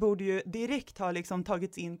MeToo, ni borde ju direkt ha liksom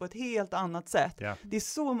tagits in på ett helt annat sätt. Det är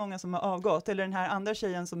så många som har avgått. Eller den här andra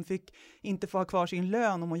tjejen som inte få ha kvar sin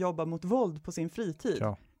lön om att jobba mot våld på sin fritid.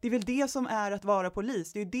 Det är väl det som är att vara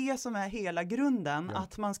polis. Det är det som är hela grunden,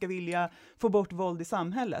 att man ska vilja få bort våld i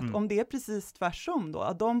samhället. Om det är precis tvärtom då,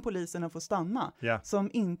 att de poliserna får stanna som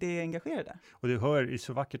inte är engagerade. Och det är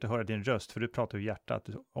så vackert att höra din röst, för du pratar ju hjärtat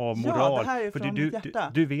av moral. Ja, det här är från mitt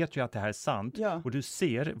hjärta. Du vet ju att det här är sant och du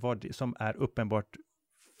ser vad som är uppenbart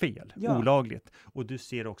fel, olagligt. Och du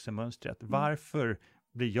ser också mönstret. Varför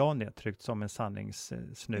blir jag nedtryckt som en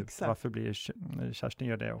sanningssnut? Exakt. Varför blir Kerstin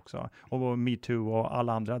gör det också? Och MeToo och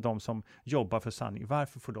alla andra, de som jobbar för sanning.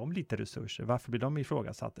 Varför får de lite resurser? Varför blir de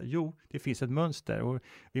ifrågasatta? Jo, det finns ett mönster och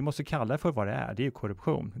vi måste kalla det för vad det är. Det är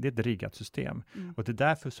korruption. Det är ett riggat system. Och det är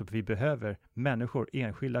därför som vi behöver människor,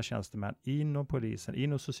 enskilda tjänstemän inom polisen,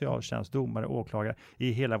 inom socialtjänst, domare, åklagare,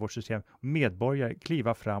 i hela vårt system. Medborgare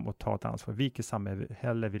kliva fram och ta ett ansvar. Vilket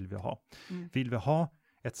samhälle vill vi ha? Vill vi ha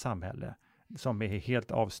ett samhälle som är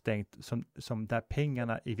helt avstängt, som där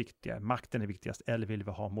pengarna är viktiga, makten är viktigast, eller vill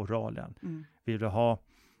vi ha moralen? Vill vi ha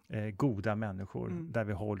goda människor där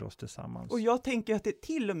vi håller oss tillsammans? Och jag tänker att det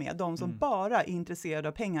till och med de som bara är intresserade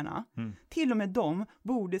av pengarna, till och med de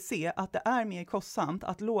borde se att det är mer kostsamt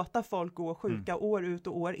att låta folk gå sjuka år ut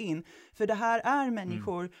och år in. För det här är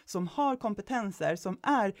människor som har kompetenser, som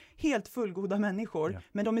är helt fullgoda människor,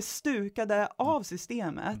 men de är stukade av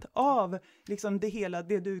systemet, av liksom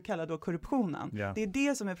det du kallar då korruptionen. Det är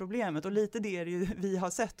det som är problemet, och lite det är det ju vi har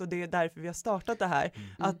sett, och det är därför vi har startat det här.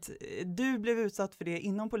 Att du blev utsatt för det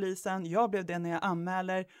inom polisen, jag blev det när jag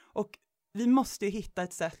anmäler, och vi måste ju hitta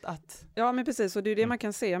ett sätt att... Ja, men precis, och det är det man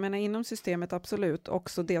kan se. Jag menar, inom systemet absolut,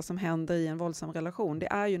 också det som händer i en våldsam relation, det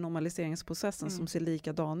är ju normaliseringsprocessen som ser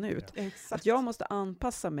likadan ut. Att jag måste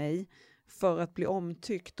anpassa mig för att bli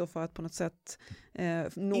omtyckt och för att på något sätt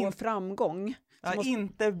nå framgång.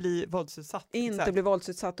 Inte bli våldsutsatt. Inte bli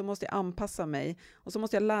våldsutsatt, då måste jag anpassa mig. Och så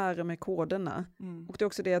måste jag lära mig koderna. Och det är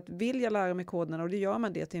också det att vill jag lära mig koderna, och det gör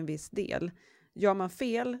man det till en viss del. Gör man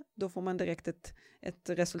fel, då får man direkt ett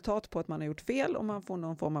resultat på att man har gjort fel och man får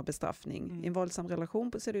någon form av bestraffning. I en våldsam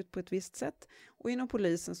relation ser det ut på ett visst sätt. Och inom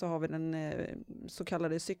polisen så har vi den så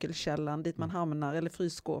kallade cykelkällan dit man hamnar, eller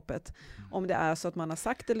frysskåpet. Om det är så att man har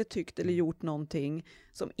sagt eller tyckt eller gjort någonting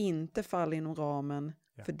som inte faller inom ramen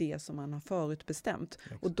för det som man har förutbestämt.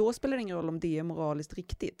 Och då spelar det ingen roll om det är moraliskt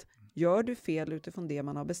riktigt. Gör du fel utifrån det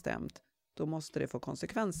man har bestämt, då måste det få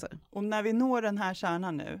konsekvenser. Och när vi når den här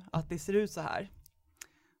kärnan nu, att det ser ut så här,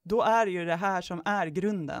 då är det ju det här som är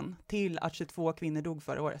grunden till att 22 kvinnor dog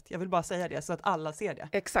förra året. Jag vill bara säga det så att alla ser det.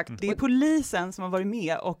 Exakt. Det är polisen som har varit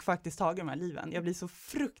med och faktiskt tagit de här liven. Jag blir så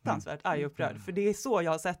fruktansvärt arg och upprörd, för det är så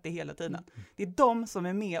jag har sett det hela tiden. Det är de som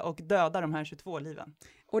är med och dödar de här 22 liven.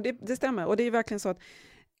 Och det stämmer, och det är verkligen så att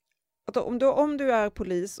om du är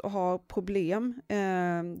polis och har problem,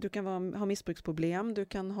 du kan ha missbruksproblem, du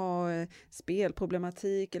kan ha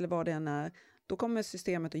spelproblematik eller vad det än är, då kommer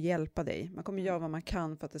systemet att hjälpa dig. Man kommer göra vad man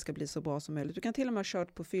kan för att det ska bli så bra som möjligt. Du kan till och med ha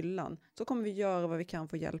kört på fyllan, så kommer vi göra vad vi kan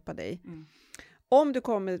för att hjälpa dig. Om du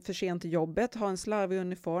kommer för sent till jobbet, har en slarvig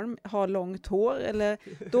uniform, har långt hår,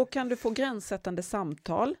 då kan du få gränssättande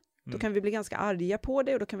samtal. Då kan vi bli ganska arga på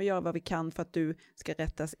dig, och då kan vi göra vad vi kan för att du ska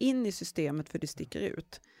rättas in i systemet, för du sticker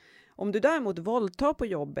ut. Om du däremot våldtar på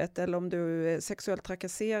jobbet, eller om du sexuellt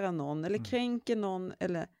trakasserar någon eller kränker någon,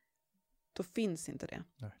 då finns inte det.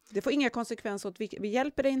 Nej. Det får inga konsekvenser åt vi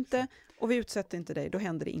hjälper dig inte och vi utsätter inte dig, då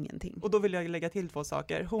händer det ingenting. Och då vill jag lägga till 2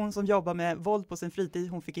 saker. Hon som jobbar med våld på sin fritid,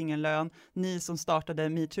 hon fick ingen lön. Ni som startade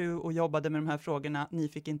MeToo och jobbade med de här frågorna,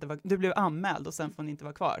 du blev anmäld och sen får ni inte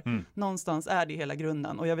vara kvar. Någonstans är det hela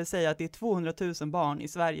grunden. Och jag vill säga att det är 200 000 barn i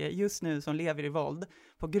Sverige just nu som lever i våld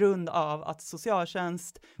på grund av att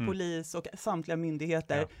socialtjänst, polis och samtliga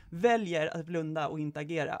myndigheter väljer att blunda och inte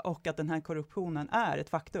agera, och att den här korruptionen är ett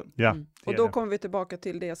faktum. Och då kommer vi tillbaka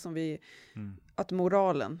till det som att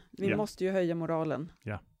moralen, vi måste ju höja moralen.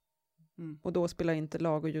 Och då spelar inte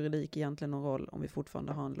lag och juridik egentligen någon roll om vi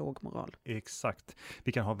fortfarande har en låg moral. Exakt.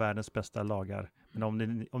 Vi kan ha världens bästa lagar, men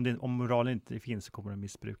om moralen inte finns så kommer den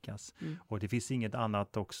missbrukas. Och det finns inget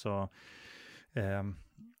annat också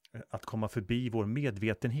att komma förbi vår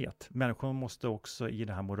medvetenhet. Människor måste också i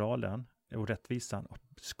den här moralen och rättvisan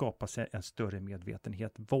skapa sig en större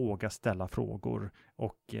medvetenhet, våga ställa frågor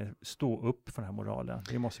och stå upp för den här moralen.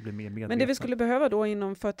 Vi måste bli mer medvetna. Men det vi skulle behöva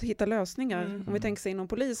då för att hitta lösningar, om vi tänker sig inom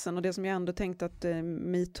polisen, och det som jag ändå tänkt att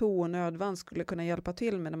MeToo och nödvärn skulle kunna hjälpa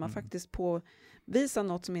till med, när man faktiskt påvisar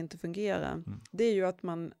något som inte fungerar, det är ju att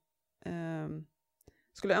man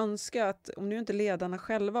skulle önska att, om nu inte ledarna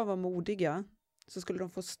själva var modiga, så skulle de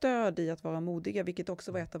få stöd i att vara modiga, vilket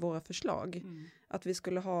också var ett av våra förslag. Att vi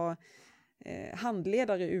skulle ha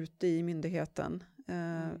handledare ute i myndigheten.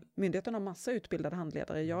 Myndigheten har massa utbildade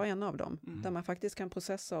handledare, jag är en av dem. Där man faktiskt kan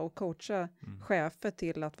processa och coacha chefer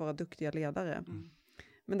till att vara duktiga ledare.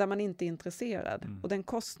 Men där man inte är intresserad. Och den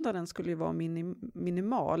kostnaden skulle ju vara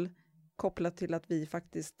minimal, kopplat till att vi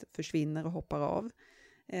faktiskt försvinner och hoppar av.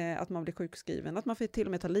 Att man blir sjukskriven, att man får till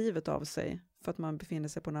och med ta livet av sig för att man befinner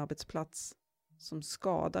sig på en arbetsplats som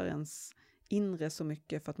skadar ens inre så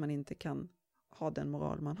mycket för att man inte kan ha den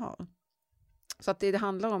moral man har. Så att det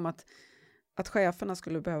handlar om att cheferna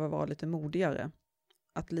skulle behöva vara lite modigare,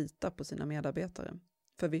 att lita på sina medarbetare.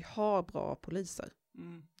 För vi har bra poliser.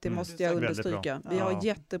 Det måste jag understryka. Vi har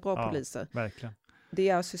jättebra poliser. Verkligen. Det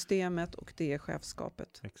är systemet och det är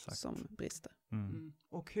chefskapet som brister.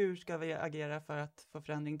 Och hur ska vi agera för att få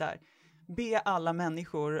förändring där? Be alla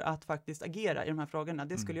människor att faktiskt agera i de här frågorna.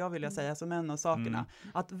 Det skulle jag vilja säga som en av sakerna.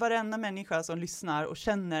 Att varenda människa som lyssnar och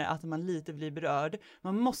känner att man lite blir berörd,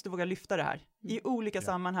 man måste våga lyfta det här i olika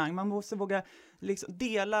sammanhang. Man måste våga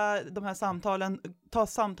dela de här samtalen, ta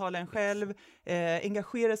samtalen själv,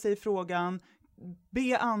 engagera sig i frågan,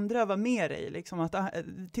 be andra vara med dig, att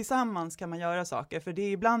tillsammans kan man göra saker, för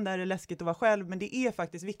ibland är det läskigt att vara själv, men det är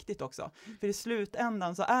faktiskt viktigt också, för i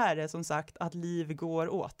slutändan så är det som sagt att liv går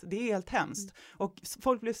åt, det är helt hemskt, och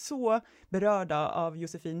folk blev så berörda av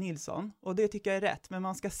Josefin Nilsson, och det tycker jag är rätt, men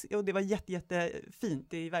och det var jättefint,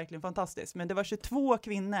 det är verkligen fantastiskt, men det var 22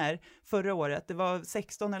 kvinnor förra året, det var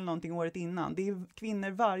 16 eller någonting året innan, det är kvinnor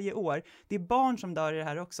varje år, det är barn som dör i det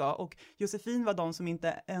här också, och Josefin var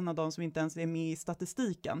en av de som inte ens är med i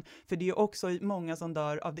statistiken, för det är också många som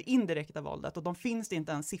dör av det indirekta våldet, och de finns det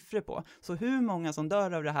inte ens siffror på. Så hur många som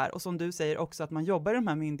dör av det här, och som du säger också att man jobbar i de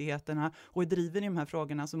här myndigheterna och är driven i de här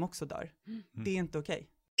frågorna som också dör. Det är inte okej.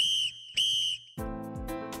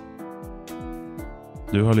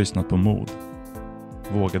 Du har lyssnat på Mod.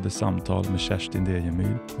 Vågade samtal med Kerstin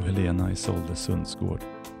Dejemyr och Helena Isolde Sundsgård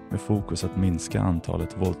med fokus att minska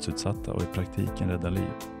antalet våldsutsatta och i praktiken rädda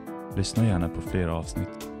liv. Lyssna gärna på fler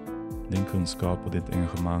avsnitt. Din kunskap och ditt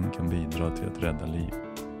engagemang kan bidra till att rädda liv.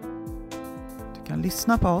 Du kan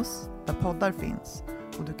lyssna på oss där poddar finns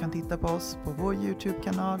och du kan titta på oss på vår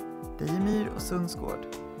YouTube-kanal Dejemyr och Sundsgård.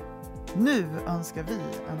 Nu önskar vi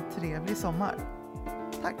en trevlig sommar.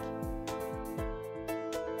 Tack!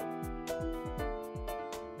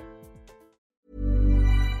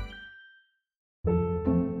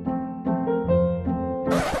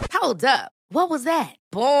 Hold up. What was that?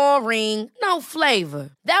 Boring. No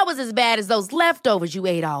flavor. That was as bad as those leftovers you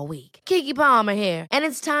ate all week. Keke Palmer here, and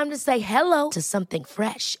it's time to say hello to something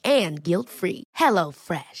fresh and guilt-free. Hello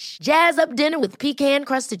Fresh. Jazz up dinner with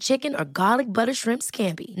pecan-crusted chicken or garlic butter shrimp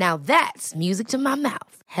scampi. Now that's music to my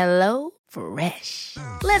mouth. Hello Fresh.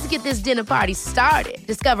 Let's get this dinner party started.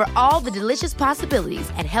 Discover all the delicious possibilities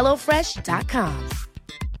at hellofresh.com.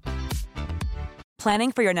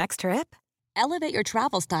 Planning for your next trip? Elevate your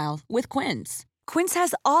travel style with Quince. Quince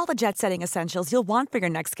has all the jet-setting essentials you'll want for your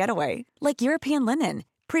next getaway, like European linen,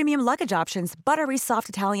 premium luggage options, buttery soft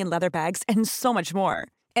Italian leather bags, and so much more.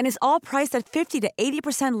 And is all priced at 50 to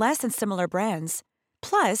 80% less than similar brands.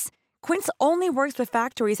 Plus, Quince only works with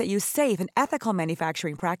factories that use safe and ethical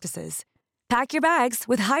manufacturing practices. Pack your bags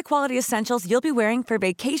with high-quality essentials you'll be wearing for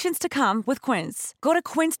vacations to come with Quince. Go to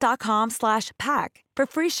quince.com/pack for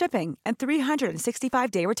free shipping and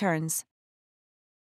 365-day returns.